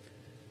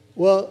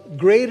 Well,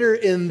 greater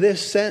in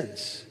this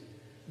sense.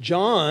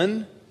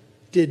 John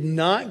did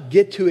not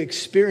get to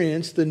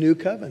experience the new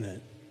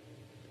covenant.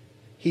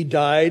 He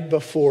died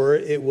before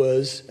it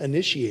was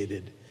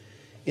initiated.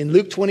 In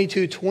Luke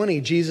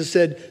 22:20, Jesus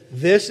said,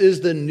 this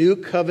is the new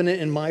covenant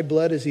in my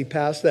blood, as he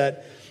passed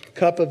that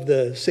cup of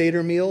the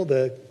Seder meal,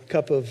 the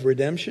cup of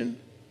redemption.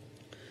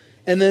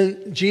 And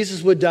then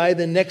Jesus would die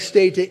the next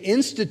day to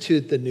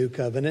institute the new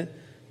covenant.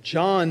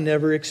 John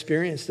never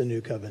experienced the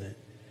new covenant.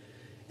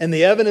 And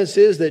the evidence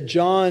is that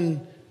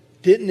John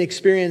didn't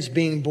experience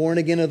being born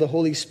again of the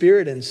Holy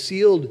Spirit and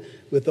sealed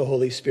with the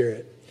Holy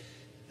Spirit.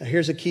 Now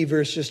here's a key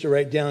verse just to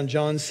write down.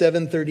 John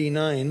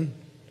 7:39.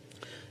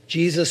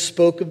 Jesus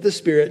spoke of the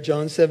Spirit,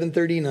 John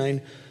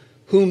 7:39,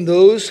 whom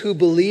those who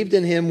believed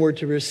in him were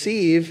to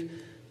receive,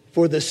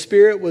 for the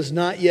Spirit was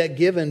not yet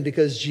given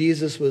because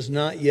Jesus was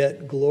not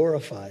yet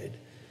glorified.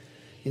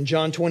 In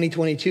John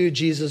 20:22,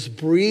 Jesus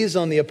breathes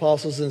on the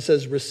apostles and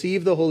says,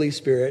 receive the Holy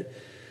Spirit.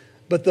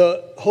 But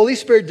the Holy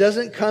Spirit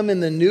doesn't come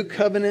in the new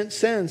covenant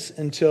sense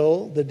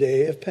until the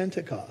day of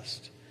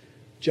Pentecost.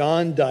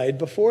 John died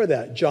before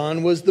that.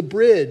 John was the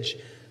bridge,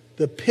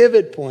 the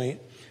pivot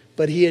point,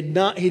 but he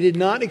did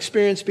not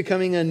experience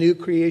becoming a new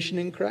creation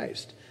in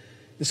Christ.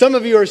 And some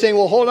of you are saying,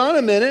 well, hold on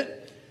a minute.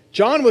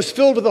 John was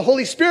filled with the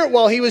Holy Spirit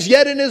while he was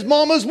yet in his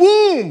mama's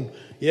womb.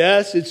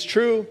 Yes, it's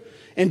true.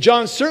 And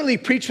John certainly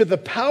preached with the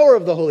power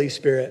of the Holy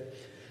Spirit,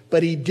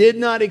 but he did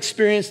not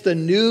experience the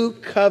new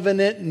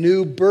covenant,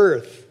 new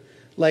birth,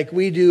 like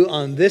we do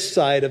on this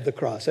side of the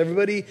cross.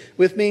 Everybody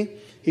with me?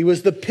 He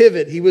was the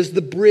pivot. He was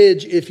the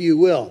bridge, if you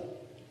will.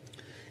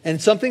 And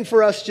something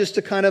for us just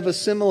to kind of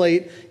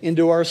assimilate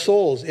into our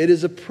souls. It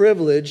is a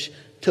privilege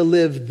to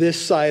live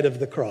this side of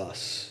the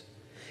cross.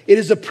 It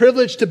is a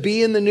privilege to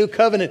be in the new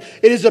covenant.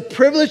 It is a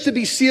privilege to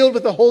be sealed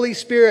with the Holy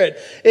Spirit.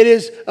 It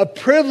is a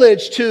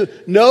privilege to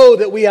know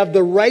that we have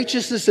the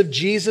righteousness of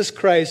Jesus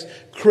Christ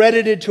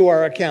credited to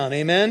our account.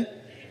 Amen?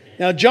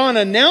 Now, John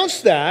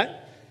announced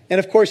that. And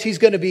of course, he's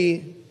going to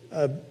be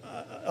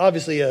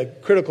obviously a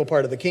critical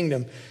part of the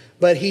kingdom.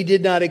 But he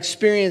did not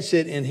experience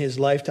it in his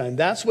lifetime.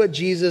 That's what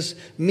Jesus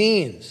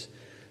means.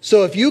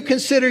 So if you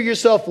consider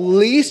yourself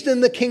least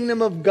in the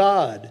kingdom of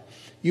God,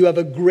 you have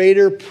a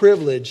greater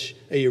privilege,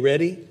 are you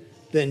ready,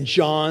 than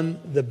John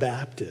the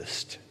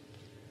Baptist.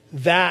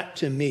 That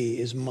to me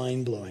is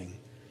mind-blowing.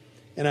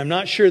 And I'm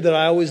not sure that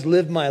I always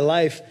live my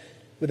life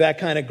with that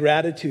kind of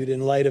gratitude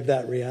in light of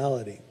that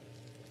reality.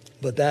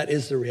 But that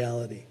is the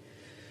reality.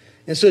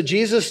 And so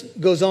Jesus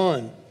goes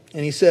on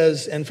and he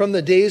says, and from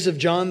the days of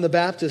John the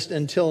Baptist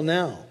until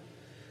now,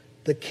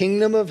 the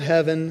kingdom of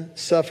heaven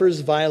suffers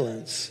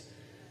violence,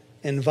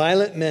 and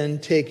violent men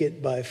take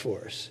it by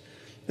force.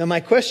 Now, my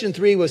question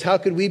 3 was, how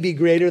could we be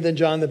greater than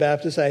John the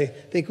Baptist? I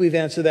think we've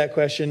answered that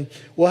question.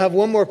 We'll have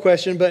one more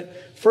question, but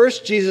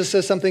first Jesus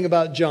says something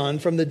about John.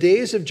 From the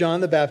days of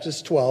John the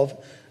Baptist, 12,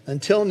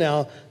 until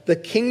now, the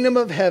kingdom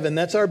of heaven,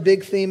 that's our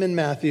big theme in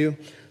Matthew,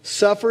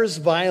 suffers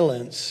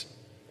violence,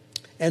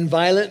 and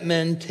violent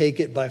men take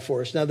it by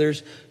force. Now,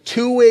 there's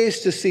 2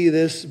 ways to see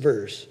this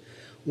verse.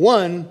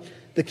 One,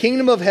 the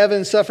kingdom of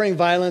heaven suffering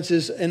violence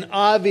is an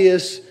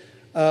obvious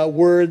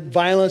word,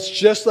 violence,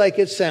 just like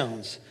it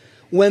sounds.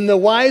 When the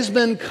wise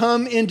men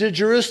come into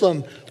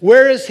Jerusalem,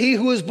 where is he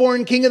who was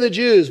born king of the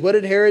Jews? What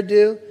did Herod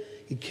do?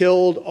 He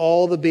killed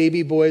all the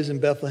baby boys in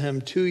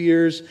Bethlehem, 2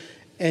 years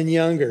and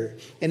younger.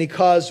 And he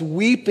caused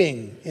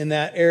weeping in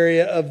that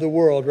area of the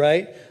world,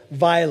 right?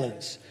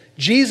 Violence.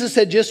 Jesus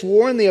had just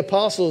warned the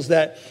apostles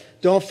that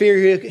don't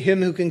fear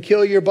him who can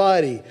kill your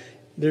body.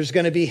 There's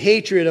going to be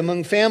hatred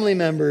among family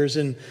members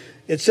and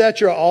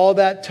etc. All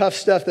that tough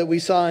stuff that we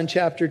saw in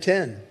chapter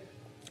 10.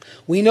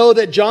 We know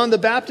that John the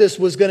Baptist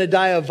was going to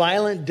die a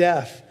violent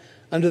death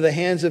under the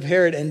hands of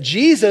Herod. And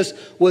Jesus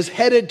was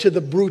headed to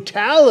the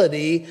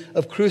brutality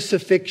of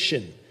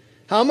crucifixion.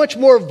 How much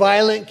more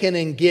violent can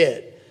it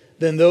get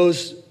than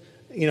those,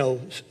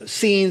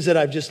 scenes that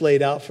I've just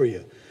laid out for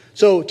you?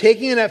 So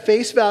taking it at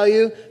face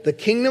value, the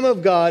kingdom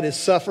of God is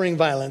suffering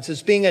violence.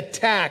 It's being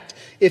attacked,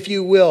 if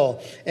you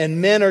will, and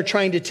men are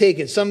trying to take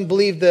it. Some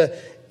believe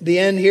the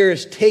end here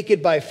is take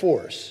it by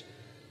force.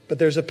 But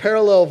there's a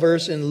parallel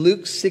verse in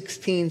Luke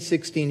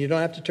 16:16. You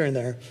don't have to turn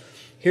there.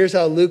 Here's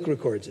how Luke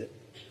records it.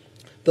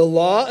 The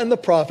law and the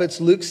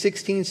prophets, Luke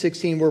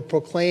 16:16, were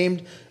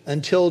proclaimed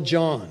until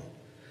John.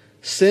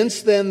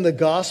 Since then, the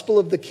gospel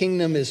of the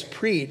kingdom is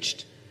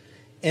preached,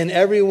 and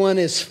everyone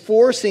is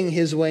forcing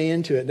his way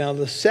into it. Now,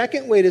 the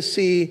second way to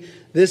see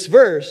this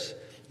verse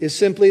is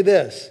simply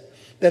this,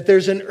 that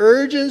there's an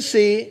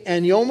urgency,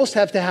 and you almost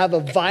have to have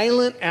a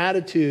violent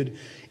attitude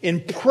in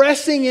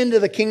pressing into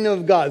the kingdom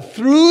of God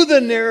through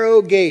the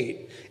narrow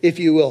gate, if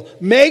you will.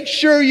 Make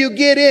sure you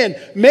get in.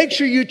 Make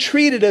sure you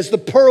treat it as the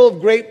pearl of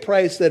great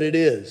price that it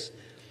is.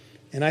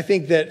 And I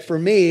think that for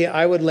me,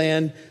 I would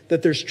land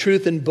that there's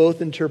truth in both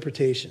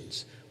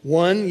interpretations.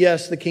 One,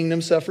 yes, the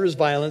kingdom suffers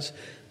violence.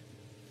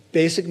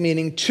 Basic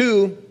meaning.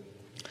 Two,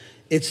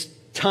 it's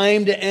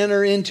time to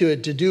enter into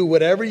it, to do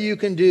whatever you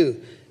can do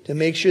to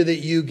make sure that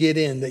you get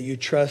in, that you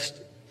trust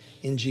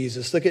in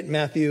Jesus. Look at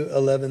Matthew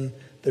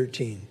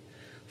 11:13.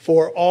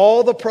 For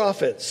all the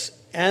prophets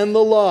and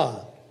the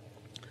law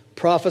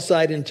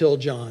prophesied until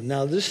John.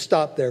 Now, just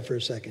stop there for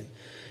a second.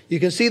 You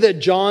can see that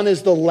John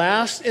is the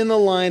last in the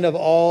line of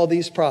all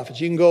these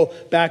prophets. You can go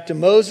back to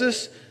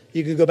Moses.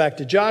 You can go back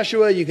to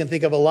Joshua. You can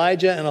think of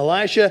Elijah and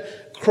Elisha.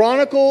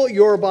 Chronicle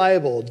your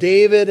Bible,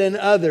 David and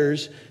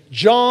others.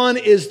 John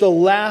is the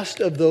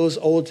last of those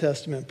Old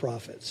Testament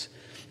prophets.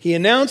 He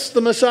announced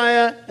the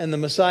Messiah, and the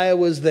Messiah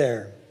was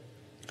there.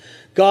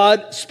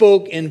 God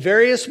spoke in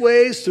various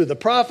ways through the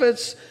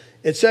prophets,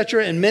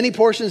 etc. In many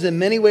portions, in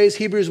many ways,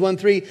 Hebrews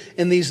 1:3.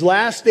 In these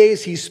last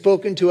days, he's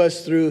spoken to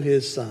us through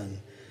his Son.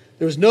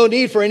 There was no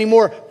need for any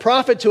more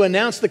prophet to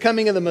announce the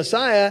coming of the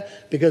Messiah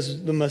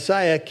because the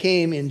Messiah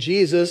came in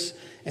Jesus,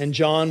 and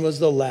John was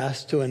the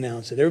last to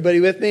announce it. Everybody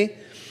with me?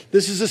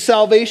 This is a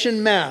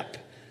salvation map.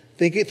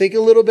 Think a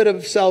little bit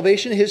of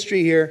salvation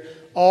history here.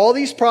 All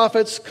these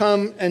prophets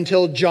come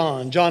until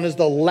John. John is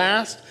the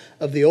last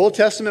of the Old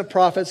Testament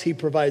prophets. He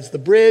provides the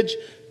bridge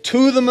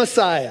to the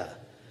Messiah.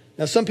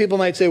 Now, some people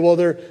might say, well,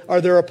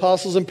 are there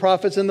apostles and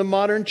prophets in the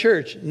modern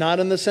church? Not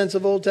in the sense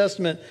of Old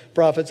Testament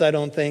prophets, I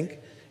don't think.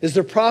 Is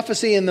there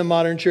prophecy in the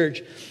modern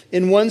church?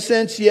 In one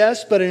sense,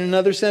 yes, but in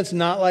another sense,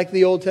 not like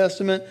the Old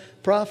Testament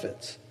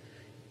prophets.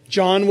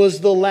 John was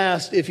the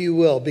last, if you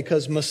will,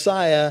 because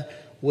Messiah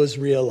was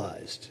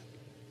realized.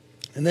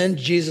 And then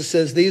Jesus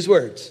says these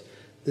words.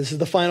 This is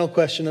the final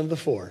question of the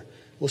four.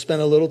 We'll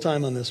spend a little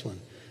time on this one.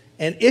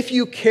 And if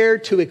you care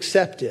to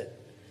accept it,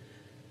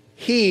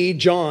 he,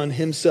 John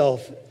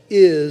himself,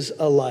 is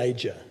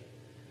Elijah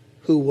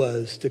who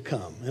was to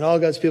come. And all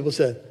God's people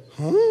said,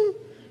 huh?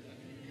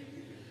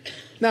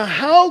 Now,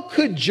 how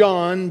could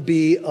John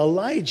be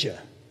Elijah?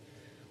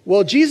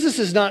 Well, Jesus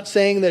is not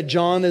saying that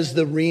John is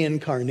the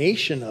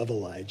reincarnation of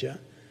Elijah.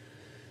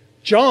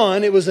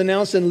 John, it was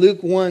announced in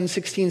Luke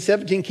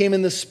 1:16-17, came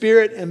in the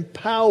spirit and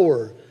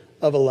power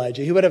of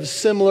Elijah. He would have a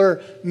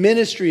similar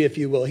ministry, if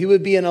you will. He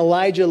would be an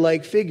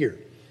Elijah-like figure.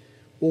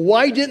 Well,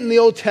 why didn't the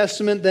Old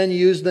Testament then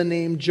use the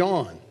name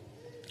John?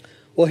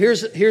 Well,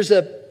 here's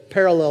a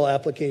parallel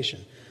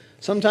application.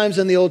 Sometimes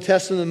in the Old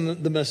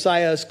Testament, the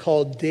Messiah is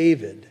called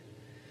David,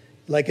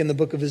 like in the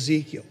book of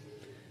Ezekiel.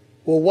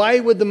 Well, why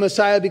would the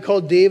Messiah be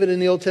called David in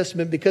the Old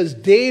Testament? Because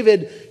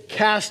David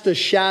cast a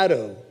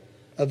shadow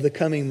of the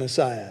coming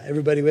Messiah.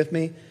 Everybody with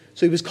me?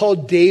 So he was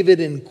called David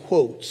in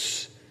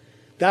quotes.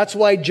 That's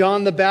why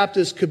John the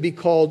Baptist could be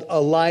called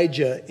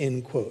Elijah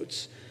in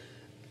quotes.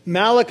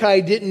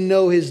 Malachi didn't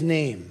know his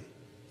name.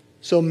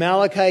 So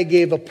Malachi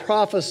gave a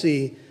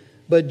prophecy.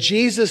 But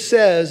Jesus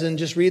says, and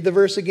just read the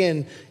verse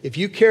again, if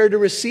you care to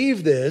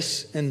receive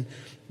this, and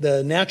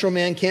the natural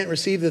man can't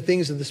receive the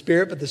things of the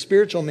Spirit, but the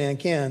spiritual man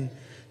can,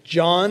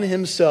 John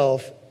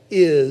himself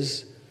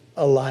is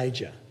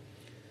Elijah.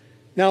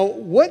 Now,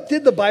 what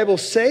did the Bible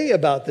say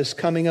about this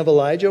coming of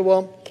Elijah?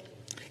 Well,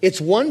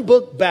 it's one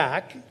book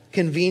back,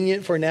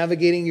 convenient for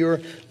navigating your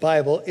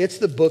Bible. It's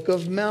the book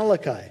of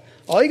Malachi.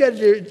 All you got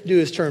to do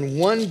is turn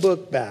one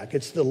book back.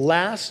 It's the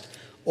last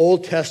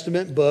Old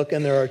Testament book,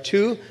 and there are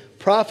two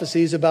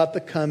prophecies about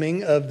the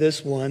coming of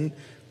this one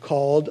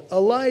called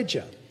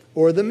Elijah,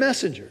 or the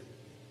messenger.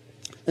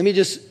 Let me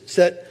just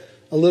set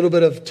a little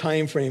bit of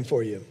time frame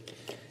for you.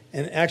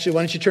 And actually,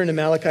 why don't you turn to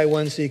Malachi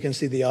 1 so you can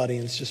see the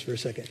audience just for a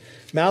second.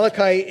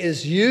 Malachi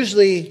is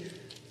usually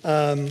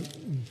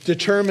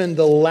determined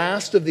the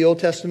last of the Old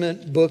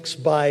Testament books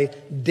by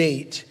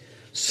date.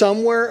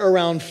 Somewhere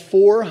around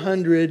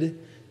 400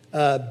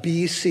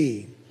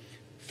 BC.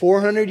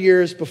 400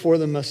 years before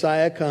the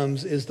Messiah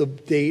comes is the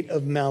date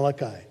of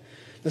Malachi.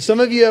 Now, some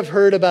of you have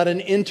heard about an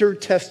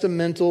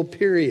intertestamental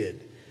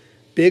period.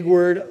 Big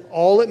word.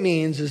 All it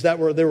means is that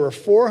there were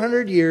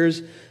 400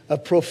 years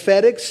of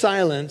prophetic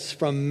silence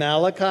from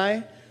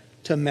Malachi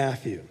to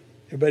Matthew.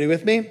 Everybody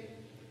with me?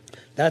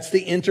 That's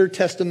the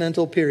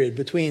intertestamental period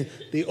between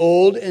the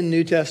Old and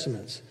New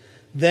Testaments.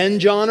 Then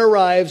John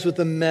arrives with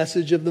the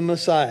message of the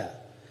Messiah.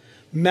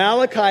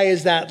 Malachi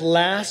is that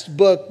last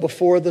book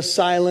before the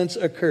silence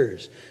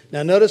occurs.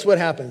 Now notice what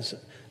happens.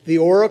 The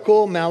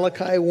oracle,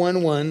 Malachi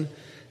 1:1.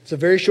 It's a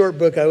very short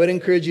book. I would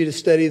encourage you to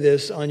study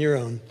this on your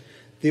own.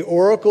 The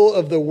oracle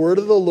of the word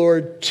of the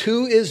Lord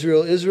to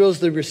Israel. Israel is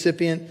the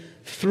recipient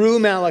through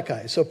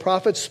Malachi. So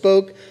prophets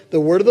spoke the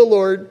word of the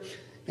Lord.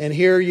 And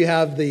here you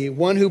have the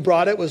one who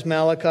brought it was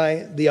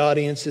Malachi. The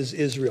audience is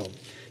Israel.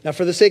 Now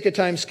for the sake of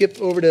time, skip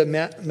over to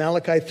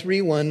Malachi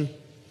 3:1.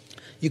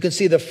 You can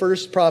see the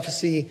first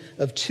prophecy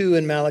of 2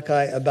 in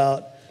Malachi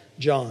about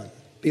John.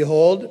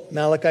 Behold,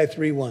 Malachi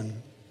 3:1.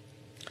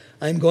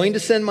 I am going to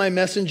send my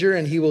messenger,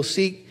 and he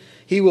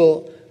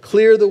will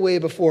clear the way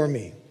before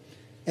me.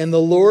 And the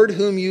Lord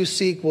whom you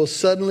seek will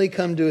suddenly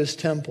come to his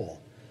temple.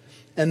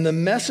 And the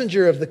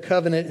messenger of the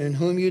covenant in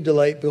whom you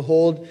delight,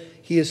 behold,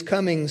 he is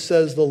coming,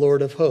 says the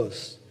Lord of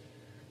hosts.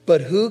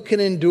 But who can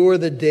endure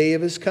the day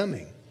of his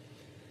coming?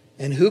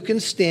 And who can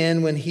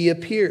stand when he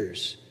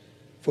appears?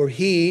 For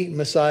he,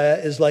 Messiah,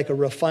 is like a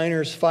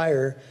refiner's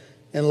fire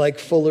and like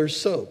fuller's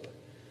soap.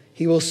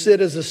 He will sit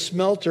as a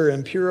smelter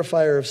and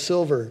purifier of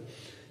silver,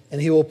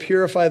 and he will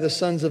purify the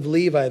sons of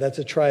Levi, that's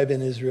a tribe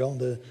in Israel,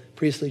 the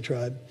priestly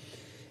tribe,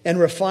 and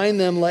refine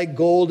them like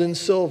gold and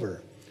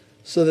silver,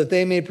 so that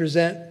they may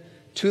present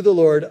to the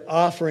Lord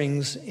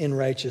offerings in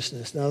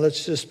righteousness. Now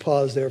let's just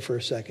pause there for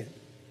a second.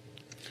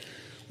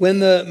 When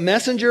the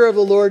messenger of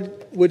the Lord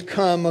would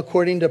come,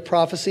 according to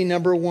prophecy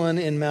number 1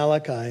 in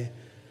Malachi,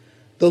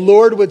 the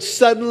Lord would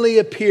suddenly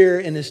appear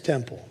in his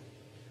temple.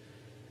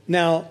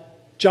 Now,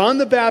 John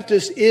the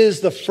Baptist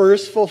is the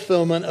first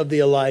fulfillment of the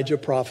Elijah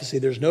prophecy.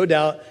 There's no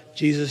doubt.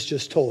 Jesus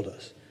just told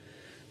us.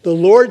 The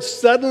Lord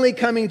suddenly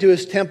coming to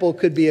his temple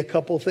could be a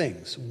couple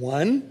things.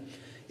 One,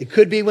 it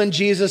could be when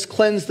Jesus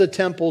cleansed the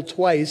temple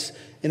twice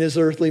in his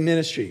earthly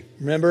ministry.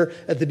 Remember,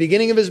 at the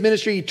beginning of his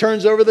ministry, he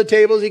turns over the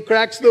tables, he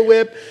cracks the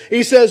whip.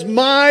 He says,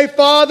 my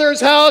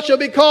Father's house shall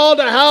be called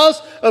a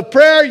house of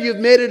prayer. You've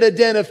made it a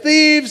den of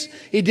thieves.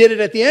 He did it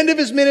at the end of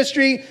his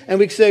ministry, and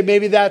we could say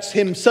maybe that's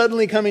him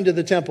suddenly coming to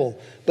the temple.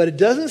 But it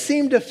doesn't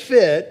seem to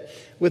fit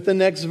with the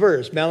next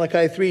verse.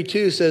 Malachi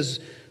 3:2 says,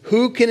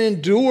 who can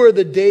endure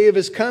the day of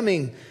his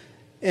coming?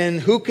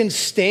 And who can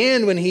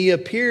stand when he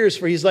appears?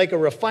 For he's like a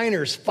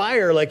refiner's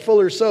fire, like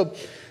fuller's soap.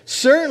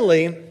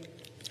 Certainly,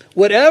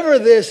 whatever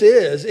this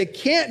is, it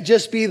can't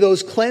just be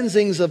those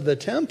cleansings of the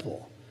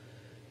temple.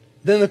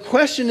 Then the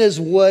question is,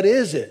 what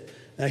is it?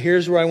 Now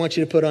here's where I want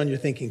you to put on your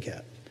thinking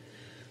cap.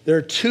 There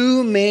are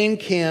 2 main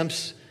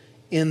camps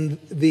in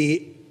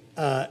the,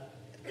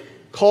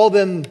 call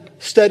them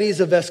studies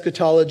of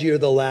eschatology or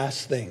the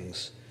last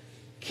things.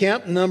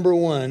 Camp number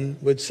 1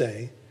 would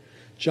say,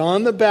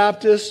 John the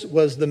Baptist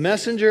was the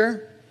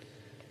messenger.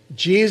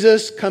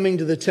 Jesus coming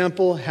to the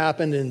temple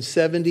happened in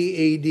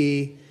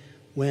 70 AD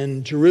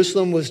when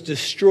Jerusalem was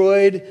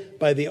destroyed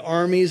by the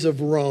armies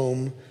of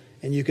Rome.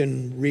 And you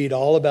can read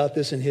all about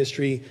this in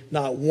history.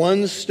 Not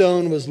one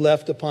stone was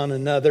left upon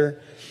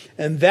another.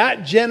 And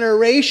that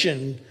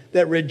generation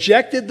that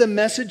rejected the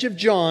message of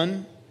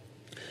John,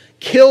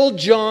 killed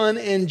John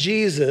and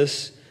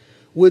Jesus,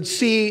 would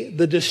see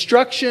the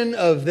destruction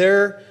of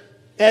their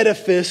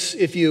edifice,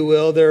 if you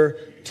will, their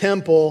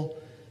temple,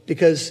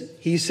 because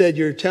he said,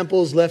 your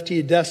temple is left to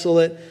you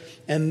desolate.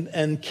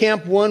 And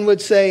camp 1 would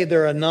say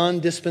they're a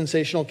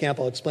non-dispensational camp.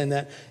 I'll explain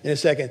that in a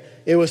second.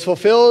 It was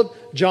fulfilled.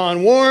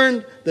 John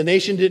warned. The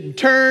nation didn't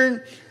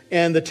turn.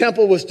 And the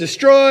temple was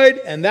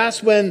destroyed. And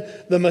that's when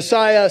the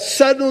Messiah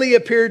suddenly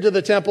appeared to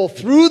the temple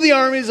through the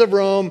armies of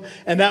Rome.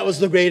 And that was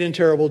the great and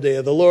terrible day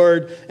of the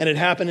Lord. And it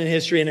happened in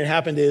history, and it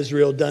happened to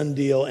Israel. Done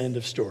deal. End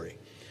of story.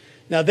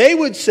 Now they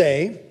would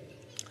say,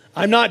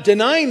 I'm not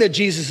denying that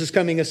Jesus is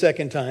coming a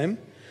second time.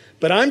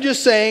 But I'm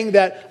just saying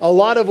that a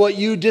lot of what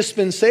you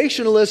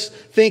dispensationalists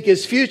think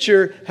is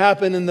future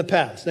happened in the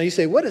past. Now you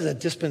say, what is a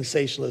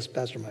dispensationalist,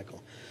 Pastor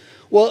Michael?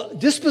 Well,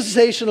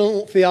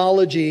 dispensational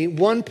theology,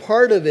 one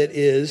part of it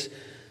is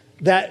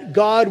that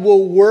God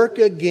will work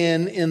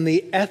again in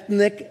the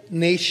ethnic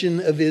nation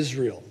of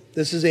Israel.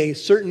 This is a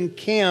certain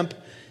camp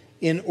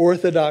in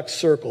Orthodox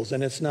circles,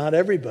 and it's not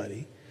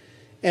everybody.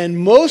 And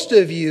most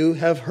of you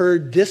have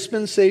heard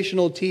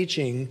dispensational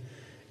teaching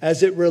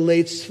as it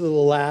relates to the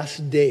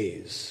last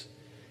days.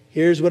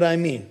 Here's what I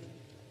mean.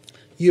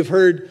 You've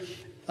heard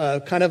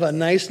kind of a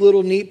nice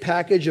little neat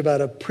package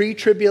about a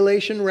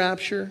pre-tribulation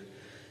rapture.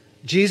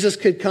 Jesus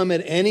could come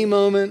at any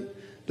moment.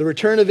 The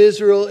return of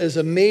Israel is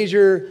a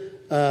major,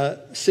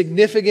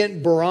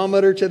 significant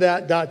barometer to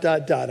that, ...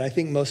 I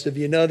think most of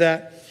you know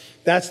that.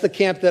 That's the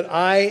camp that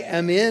I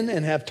am in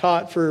and have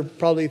taught for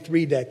probably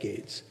 3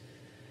 decades.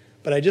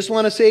 But I just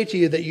want to say to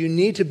you that you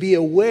need to be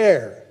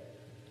aware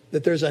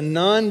that there's a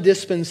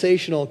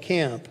non-dispensational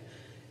camp.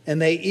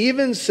 And they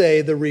even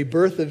say the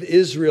rebirth of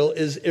Israel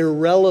is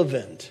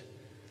irrelevant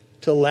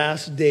to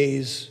last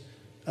days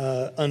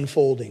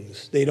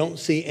unfoldings. They don't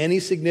see any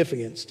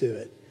significance to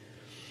it.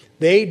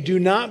 They do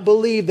not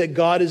believe that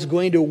God is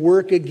going to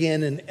work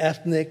again in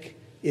ethnic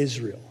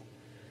Israel.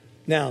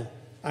 Now,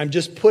 I'm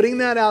just putting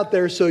that out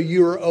there so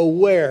you're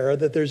aware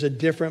that there's a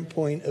different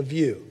point of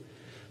view.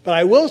 But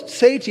I will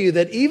say to you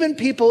that even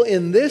people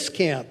in this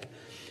camp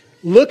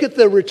look at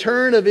the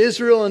return of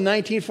Israel in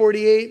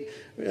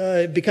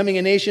 1948, becoming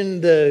a nation,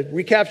 the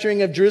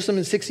recapturing of Jerusalem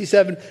in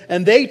 67,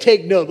 and they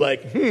take note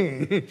like,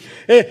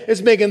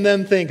 it's making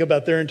them think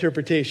about their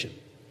interpretation.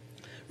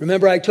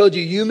 Remember, I told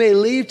you, you may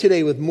leave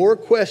today with more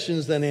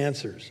questions than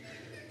answers.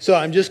 So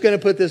I'm just going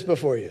to put this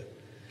before you.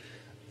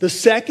 The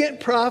second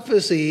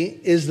prophecy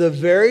is the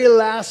very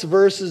last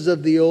verses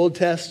of the Old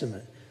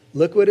Testament.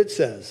 Look what it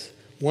says.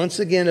 Once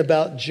again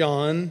about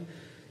John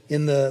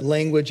in the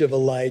language of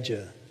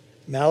Elijah.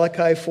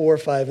 Malachi 4,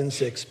 5, and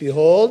 6.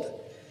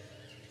 Behold,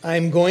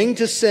 I'm going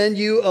to send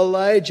you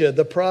Elijah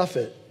the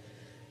prophet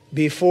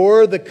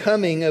before the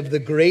coming of the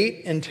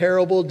great and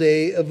terrible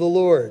day of the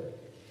Lord.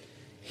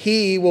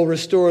 He will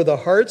restore the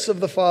hearts of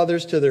the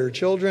fathers to their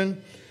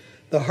children,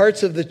 the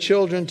hearts of the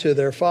children to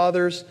their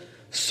fathers,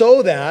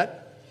 so that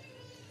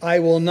I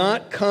will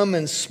not come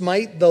and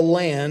smite the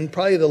land,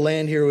 probably the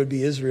land here would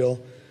be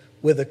Israel,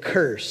 with a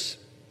curse.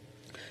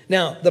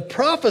 Now, the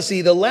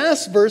prophecy, the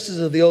last verses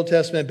of the Old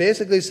Testament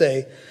basically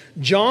say,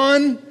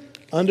 John,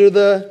 under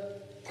the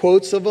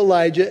quotes of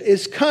Elijah,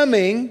 is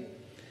coming,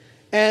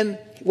 and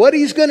what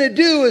he's going to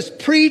do is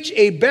preach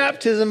a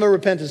baptism of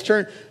repentance.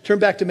 Turn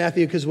back to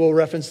Matthew because we'll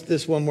reference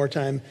this one more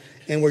time,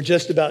 and we're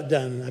just about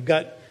done. I've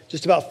got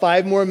just about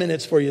 5 more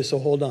minutes for you, so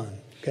hold on,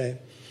 okay?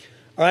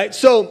 All right,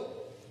 so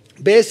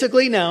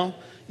basically now,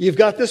 you've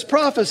got this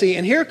prophecy,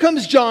 and here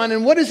comes John,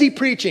 and what is he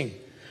preaching?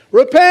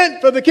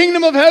 Repent, for the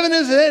kingdom of heaven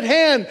is at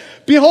hand.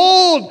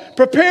 Behold,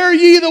 prepare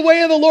ye the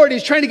way of the Lord.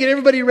 He's trying to get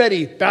everybody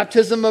ready.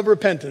 Baptism of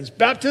repentance.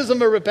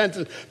 Baptism of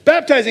repentance.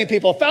 Baptizing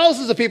people,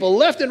 thousands of people,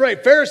 left and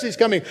right. Pharisees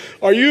coming.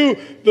 Are you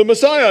the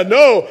Messiah?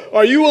 No.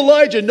 Are you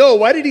Elijah? No.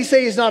 Why did he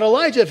say he's not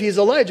Elijah if he's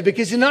Elijah?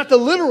 Because he's not the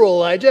literal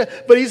Elijah,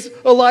 but he's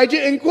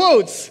Elijah in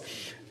quotes.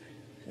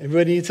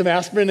 Everybody need some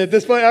aspirin at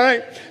this point? All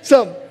right.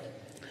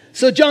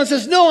 So John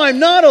says, no, I'm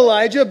not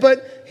Elijah,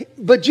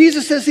 but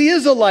Jesus says he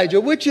is Elijah.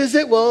 Which is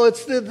it? Well,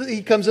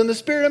 he comes in the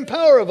spirit and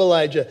power of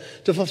Elijah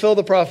to fulfill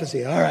the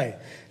prophecy. All right,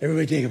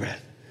 everybody take a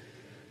breath.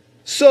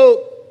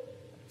 So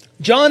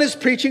John is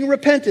preaching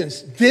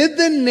repentance. Did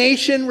the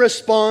nation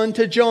respond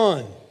to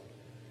John?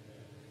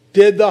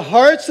 Did the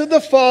hearts of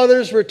the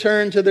fathers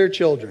return to their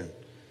children?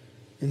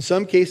 In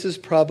some cases,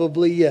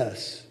 probably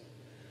yes.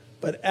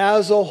 But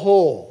as a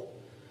whole,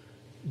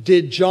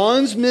 did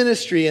John's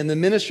ministry and the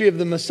ministry of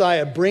the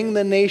Messiah bring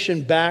the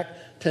nation back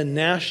to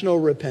national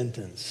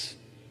repentance?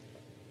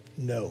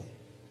 No.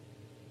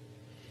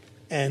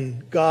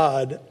 And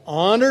God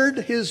honored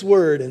his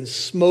word and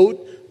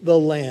smote the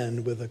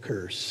land with a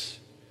curse.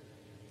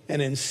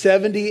 And in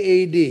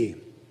 70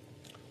 AD,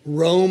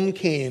 Rome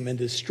came and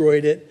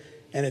destroyed it,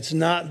 and it's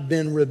not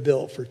been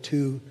rebuilt for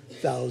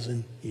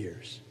 2,000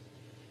 years.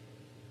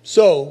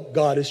 So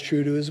God is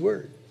true to his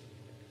word.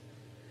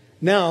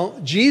 Now,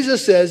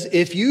 Jesus says,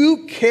 if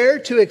you care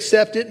to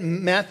accept it,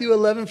 in Matthew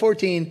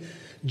 11:14,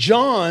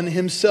 John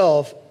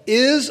himself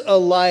is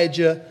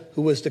Elijah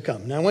who was to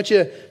come. Now, I want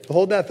you to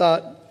hold that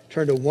thought,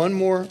 turn to one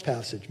more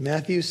passage,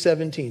 Matthew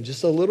 17,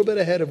 just a little bit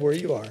ahead of where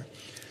you are.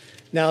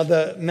 Now,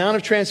 the Mount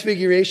of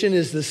Transfiguration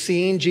is the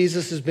scene.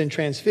 Jesus has been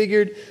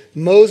transfigured.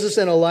 Moses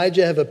and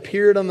Elijah have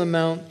appeared on the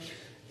mount.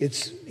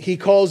 He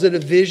calls it a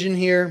vision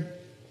here.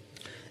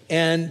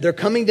 And they're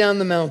coming down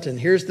the mountain.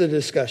 Here's the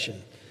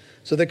discussion.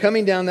 So they're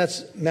coming down,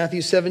 that's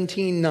Matthew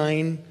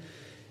 17:9.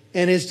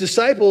 And his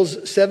disciples,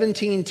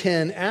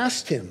 17:10,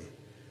 asked him,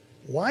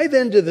 why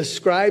then do the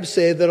scribes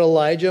say that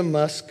Elijah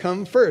must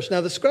come first?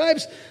 Now the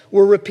scribes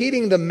were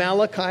repeating the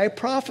Malachi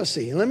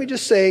prophecy. And let me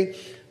just say,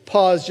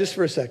 pause just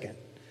for a second.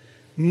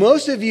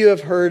 Most of you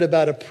have heard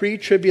about a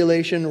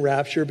pre-tribulation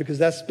rapture because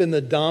that's been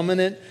the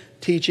dominant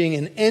teaching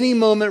in any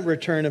moment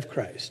return of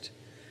Christ.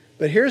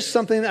 But here's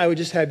something that I would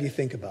just have you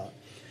think about.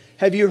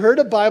 Have you heard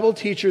a Bible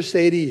teacher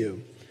say to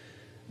you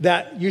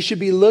that you should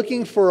be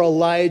looking for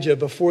Elijah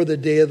before the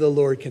day of the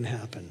Lord can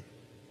happen?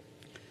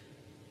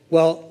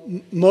 Well,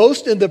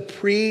 most in the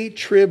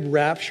pre-trib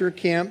rapture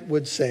camp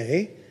would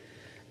say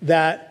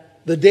that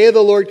the day of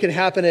the Lord can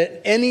happen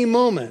at any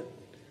moment.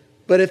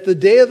 But if the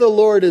day of the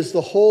Lord is the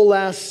whole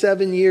last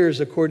 7 years,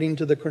 according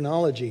to the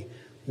chronology,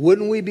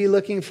 wouldn't we be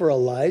looking for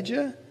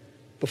Elijah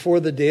before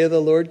the day of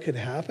the Lord could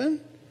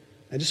happen?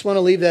 I just want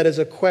to leave that as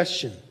a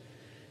question.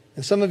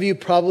 And some of you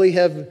probably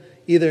have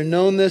either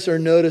known this or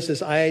noticed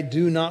this. I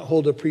do not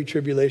hold a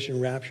pre-tribulation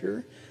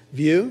rapture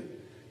view.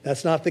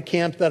 That's not the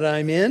camp that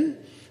I'm in.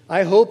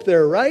 I hope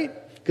they're right,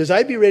 because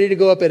I'd be ready to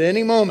go up at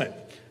any moment,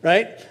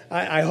 right?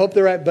 I hope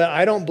they're right, but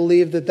I don't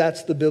believe that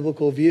that's the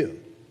biblical view.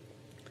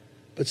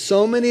 But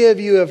so many of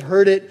you have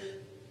heard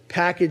it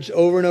packaged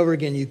over and over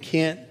again, you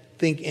can't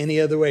think any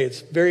other way.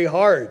 It's very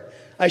hard.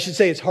 I should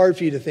say it's hard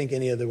for you to think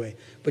any other way.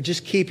 But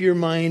just keep your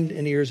mind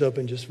and ears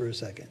open just for a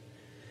second.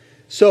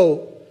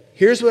 So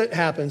here's what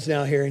happens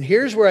now here. And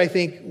here's where I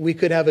think we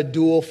could have a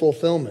dual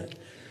fulfillment.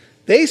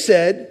 They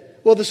said,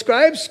 well, the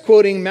scribes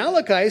quoting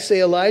Malachi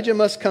say Elijah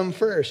must come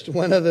first.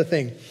 One other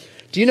thing.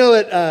 Do you know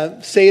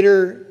at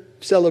Seder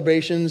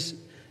celebrations,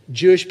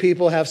 Jewish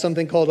people have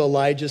something called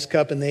Elijah's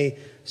Cup, and they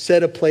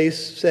set a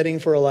setting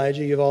for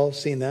Elijah? You've all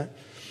seen that.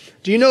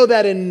 Do you know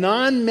that in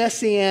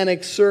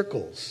non-messianic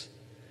circles,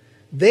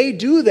 they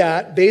do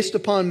that based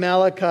upon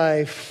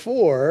Malachi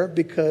 4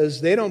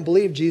 because they don't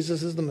believe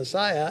Jesus is the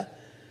Messiah.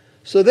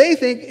 So they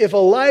think if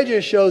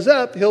Elijah shows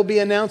up, he'll be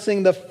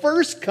announcing the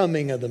first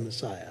coming of the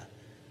Messiah.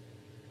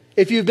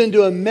 If you've been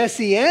to a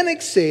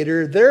messianic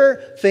Seder,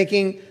 they're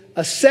thinking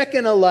a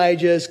second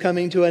Elijah is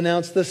coming to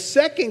announce the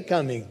second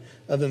coming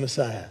of the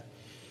Messiah.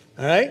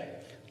 All right?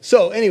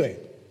 So anyway,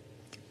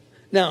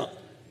 now,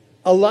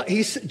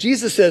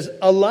 Jesus says,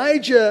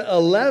 Elijah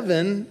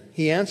 11,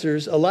 he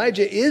answers,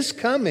 Elijah is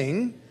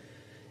coming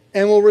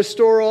and will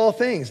restore all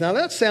things. Now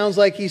that sounds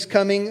like he's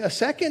coming a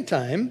second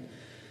time,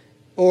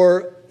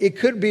 or it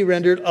could be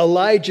rendered,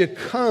 Elijah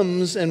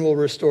comes and will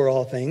restore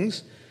all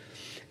things.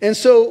 And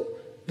so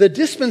the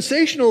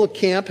dispensational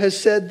camp has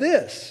said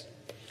this: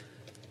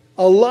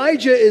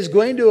 Elijah is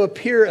going to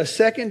appear a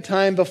second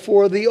time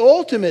before the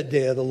ultimate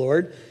day of the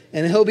Lord,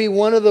 and he'll be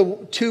one of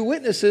the two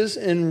witnesses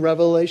in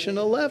Revelation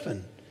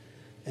 11.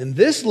 And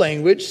this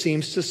language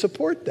seems to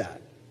support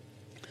that.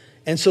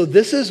 And so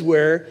this is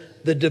where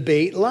the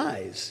debate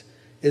lies.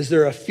 Is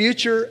there a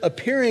future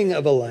appearing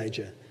of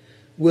Elijah?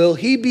 Will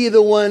he be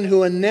the one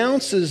who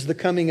announces the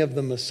coming of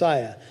the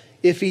Messiah?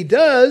 If he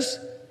does,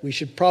 we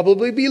should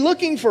probably be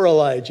looking for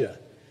Elijah.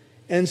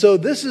 And so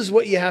this is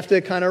what you have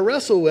to kind of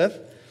wrestle with.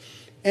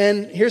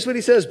 And here's what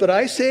he says: but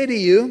I say to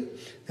you,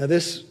 now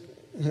this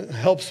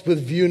helps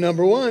with view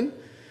number one,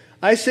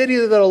 I say to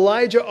you that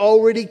Elijah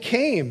already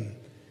came,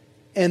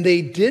 and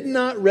they did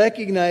not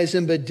recognize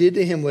him, but did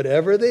to him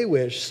whatever they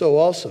wished. So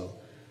also,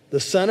 the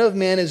Son of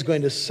Man is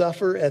going to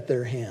suffer at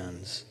their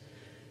hands.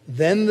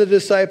 Then the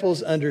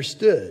disciples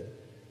understood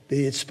that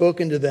he had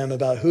spoken to them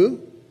about who?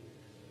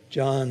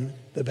 John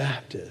the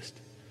Baptist.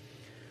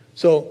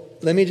 So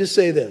let me just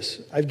say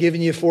this. I've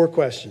given you 4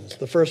 questions.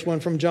 The first one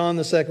from John,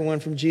 the second one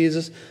from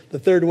Jesus, the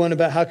third one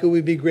about how could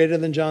we be greater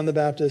than John the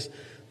Baptist.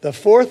 The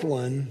fourth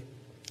one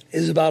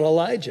is about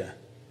Elijah.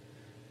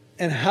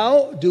 And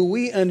how do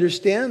we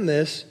understand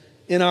this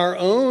in our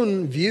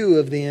own view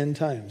of the end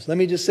times? Let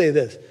me just say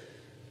this.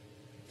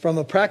 From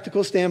a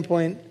practical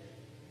standpoint,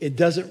 it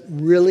doesn't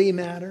really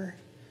matter.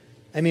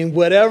 I mean,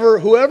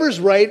 whoever's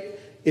right,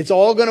 it's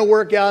all going to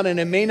work out, and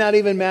it may not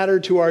even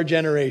matter to our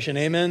generation.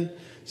 Amen?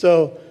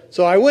 So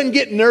I wouldn't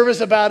get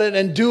nervous about it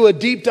and do a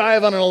deep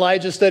dive on an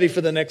Elijah study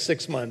for the next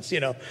 6 months.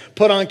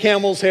 Put on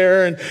camel's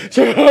hair and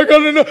say, I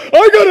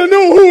gotta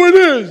know who it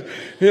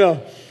is.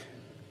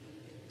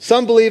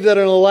 Some believe that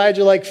an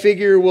Elijah-like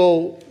figure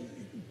will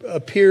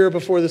appear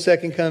before the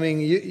second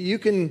coming.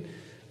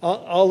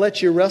 I'll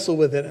let you wrestle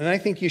with it, and I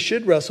think you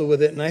should wrestle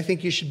with it, and I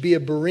think you should be a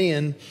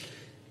Berean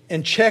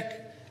and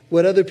check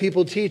what other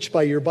people teach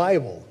by your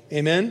Bible.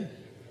 Amen?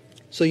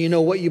 So you know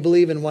what you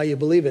believe and why you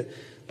believe it.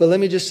 But let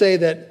me just say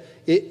that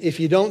if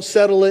you don't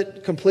settle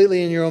it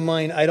completely in your own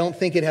mind, I don't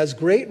think it has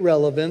great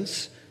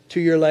relevance to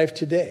your life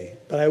today.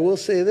 But I will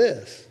say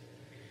this.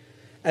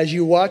 As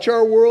you watch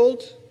our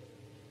world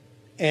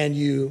and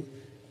you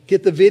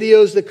get the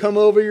videos that come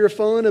over your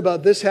phone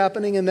about this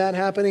happening and that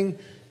happening,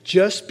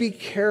 just be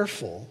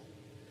careful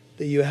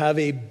that you have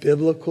a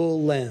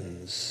biblical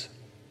lens.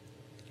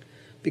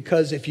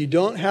 Because if you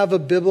don't have a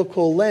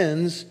biblical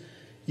lens,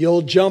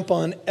 you'll jump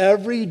on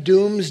every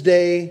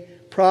doomsday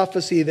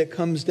prophecy that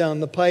comes down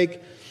the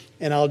pike.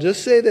 And I'll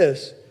just say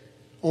this,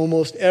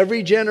 almost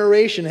every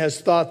generation has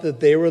thought that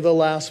they were the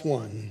last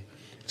one.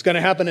 It's going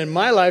to happen in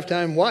my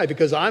lifetime. Why?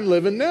 Because I'm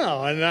living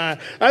now, and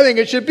I think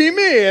it should be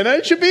me, and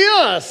it should be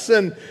us.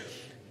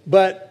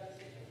 But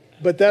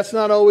that's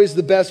not always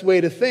the best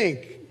way to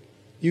think.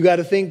 You got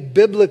to think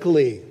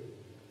biblically.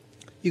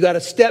 You got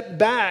to step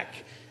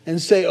back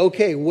and say,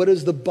 okay, what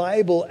is the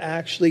Bible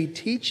actually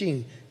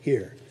teaching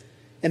here?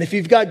 And if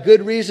you've got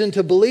good reason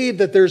to believe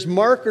that there's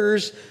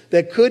markers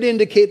that could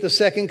indicate the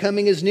second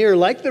coming is near,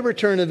 like the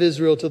return of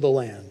Israel to the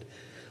land,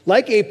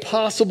 like a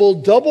possible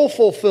double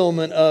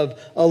fulfillment of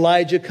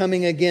Elijah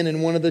coming again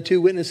in one of the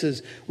two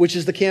witnesses, which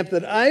is the camp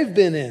that I've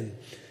been in,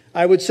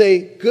 I would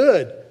say,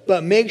 good,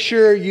 but make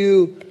sure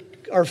you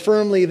are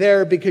firmly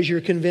there because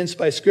you're convinced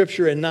by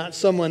Scripture and not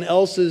someone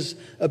else's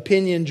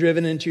opinion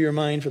driven into your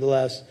mind for the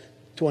last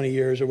 20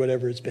 years or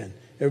whatever it's been.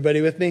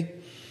 Everybody with me?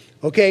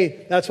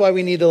 Okay, that's why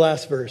we need the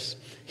last verse.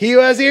 He who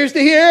has ears to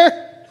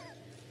hear,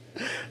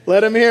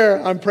 let him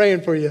hear. I'm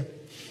praying for you.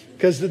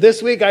 Because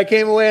this week I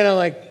came away and I'm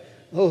like,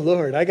 oh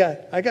Lord, I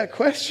got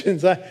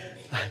questions. I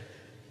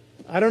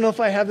don't know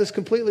if I have this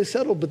completely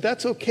settled, but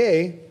that's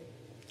okay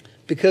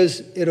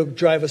because it'll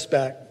drive us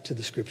back to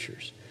the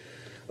Scriptures.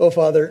 Oh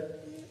Father,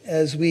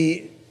 as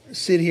we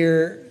sit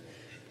here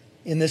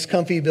in this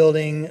comfy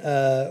building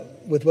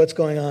with what's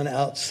going on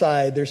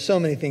outside. There's so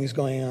many things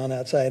going on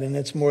outside, and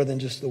it's more than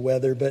just the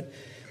weather. But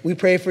we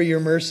pray for your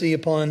mercy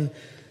upon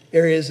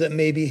areas that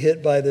may be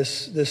hit by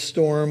this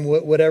storm,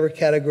 whatever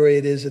category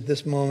it is at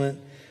this moment.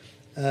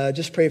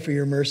 Just pray for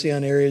your mercy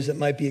on areas that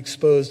might be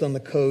exposed on the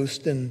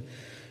coast, and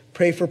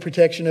pray for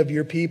protection of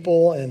your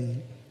people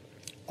and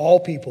all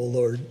people,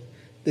 Lord,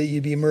 that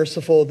you be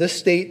merciful. This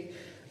state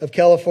of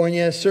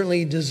California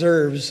certainly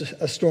deserves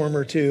a storm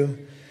or two.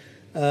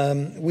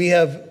 We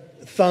have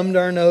thumbed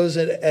our nose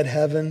at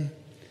heaven,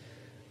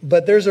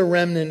 but there's a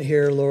remnant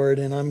here, Lord,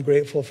 and I'm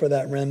grateful for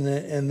that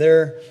remnant. And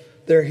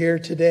they're here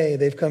today.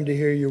 They've come to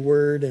hear your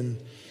word and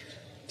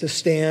to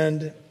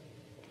stand,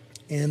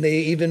 and they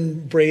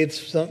even brave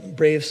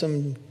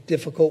some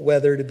difficult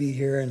weather to be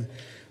here. And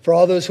for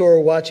all those who are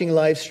watching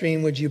live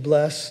stream, would you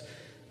bless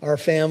our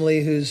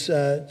family who's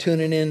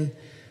tuning in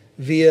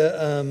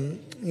via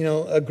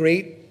a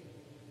great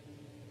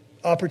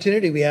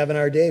opportunity we have in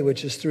our day,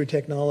 which is through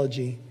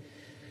technology.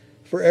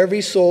 For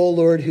every soul,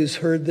 Lord, who's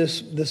heard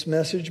this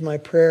message, my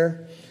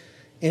prayer,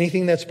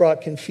 anything that's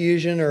brought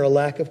confusion or a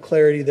lack of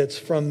clarity that's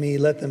from me,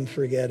 let them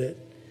forget it.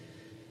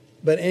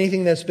 But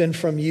anything that's been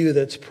from you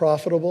that's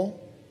profitable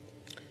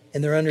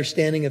in their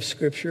understanding of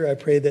Scripture, I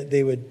pray that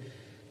they would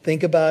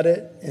think about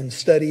it and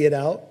study it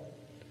out.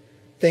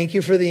 Thank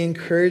you for the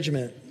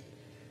encouragement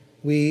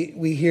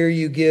we hear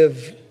you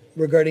give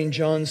regarding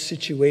John's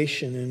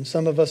situation. And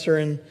some of us are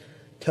in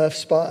tough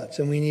spots,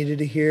 and we needed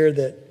to hear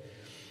that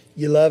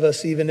you love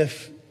us even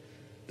if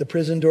the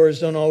prison doors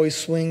don't always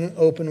swing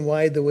open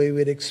wide the way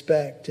we'd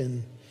expect,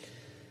 and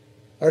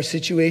our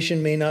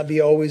situation may not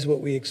be always what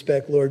we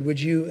expect. Lord,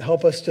 would you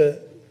help us to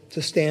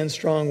stand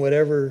strong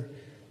whatever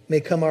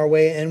may come our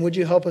way, and would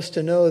you help us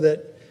to know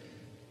that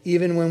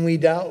even when we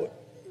doubt,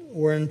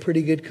 we're in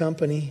pretty good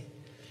company,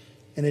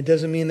 and it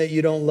doesn't mean that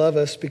you don't love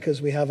us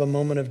because we have a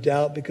moment of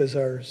doubt because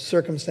our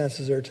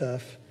circumstances are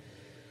tough.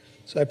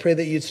 So I pray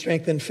that you'd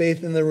strengthen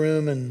faith in the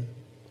room and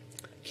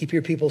keep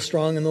your people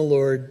strong in the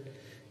Lord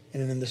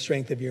and in the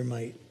strength of your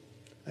might.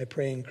 I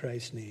pray in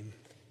Christ's name.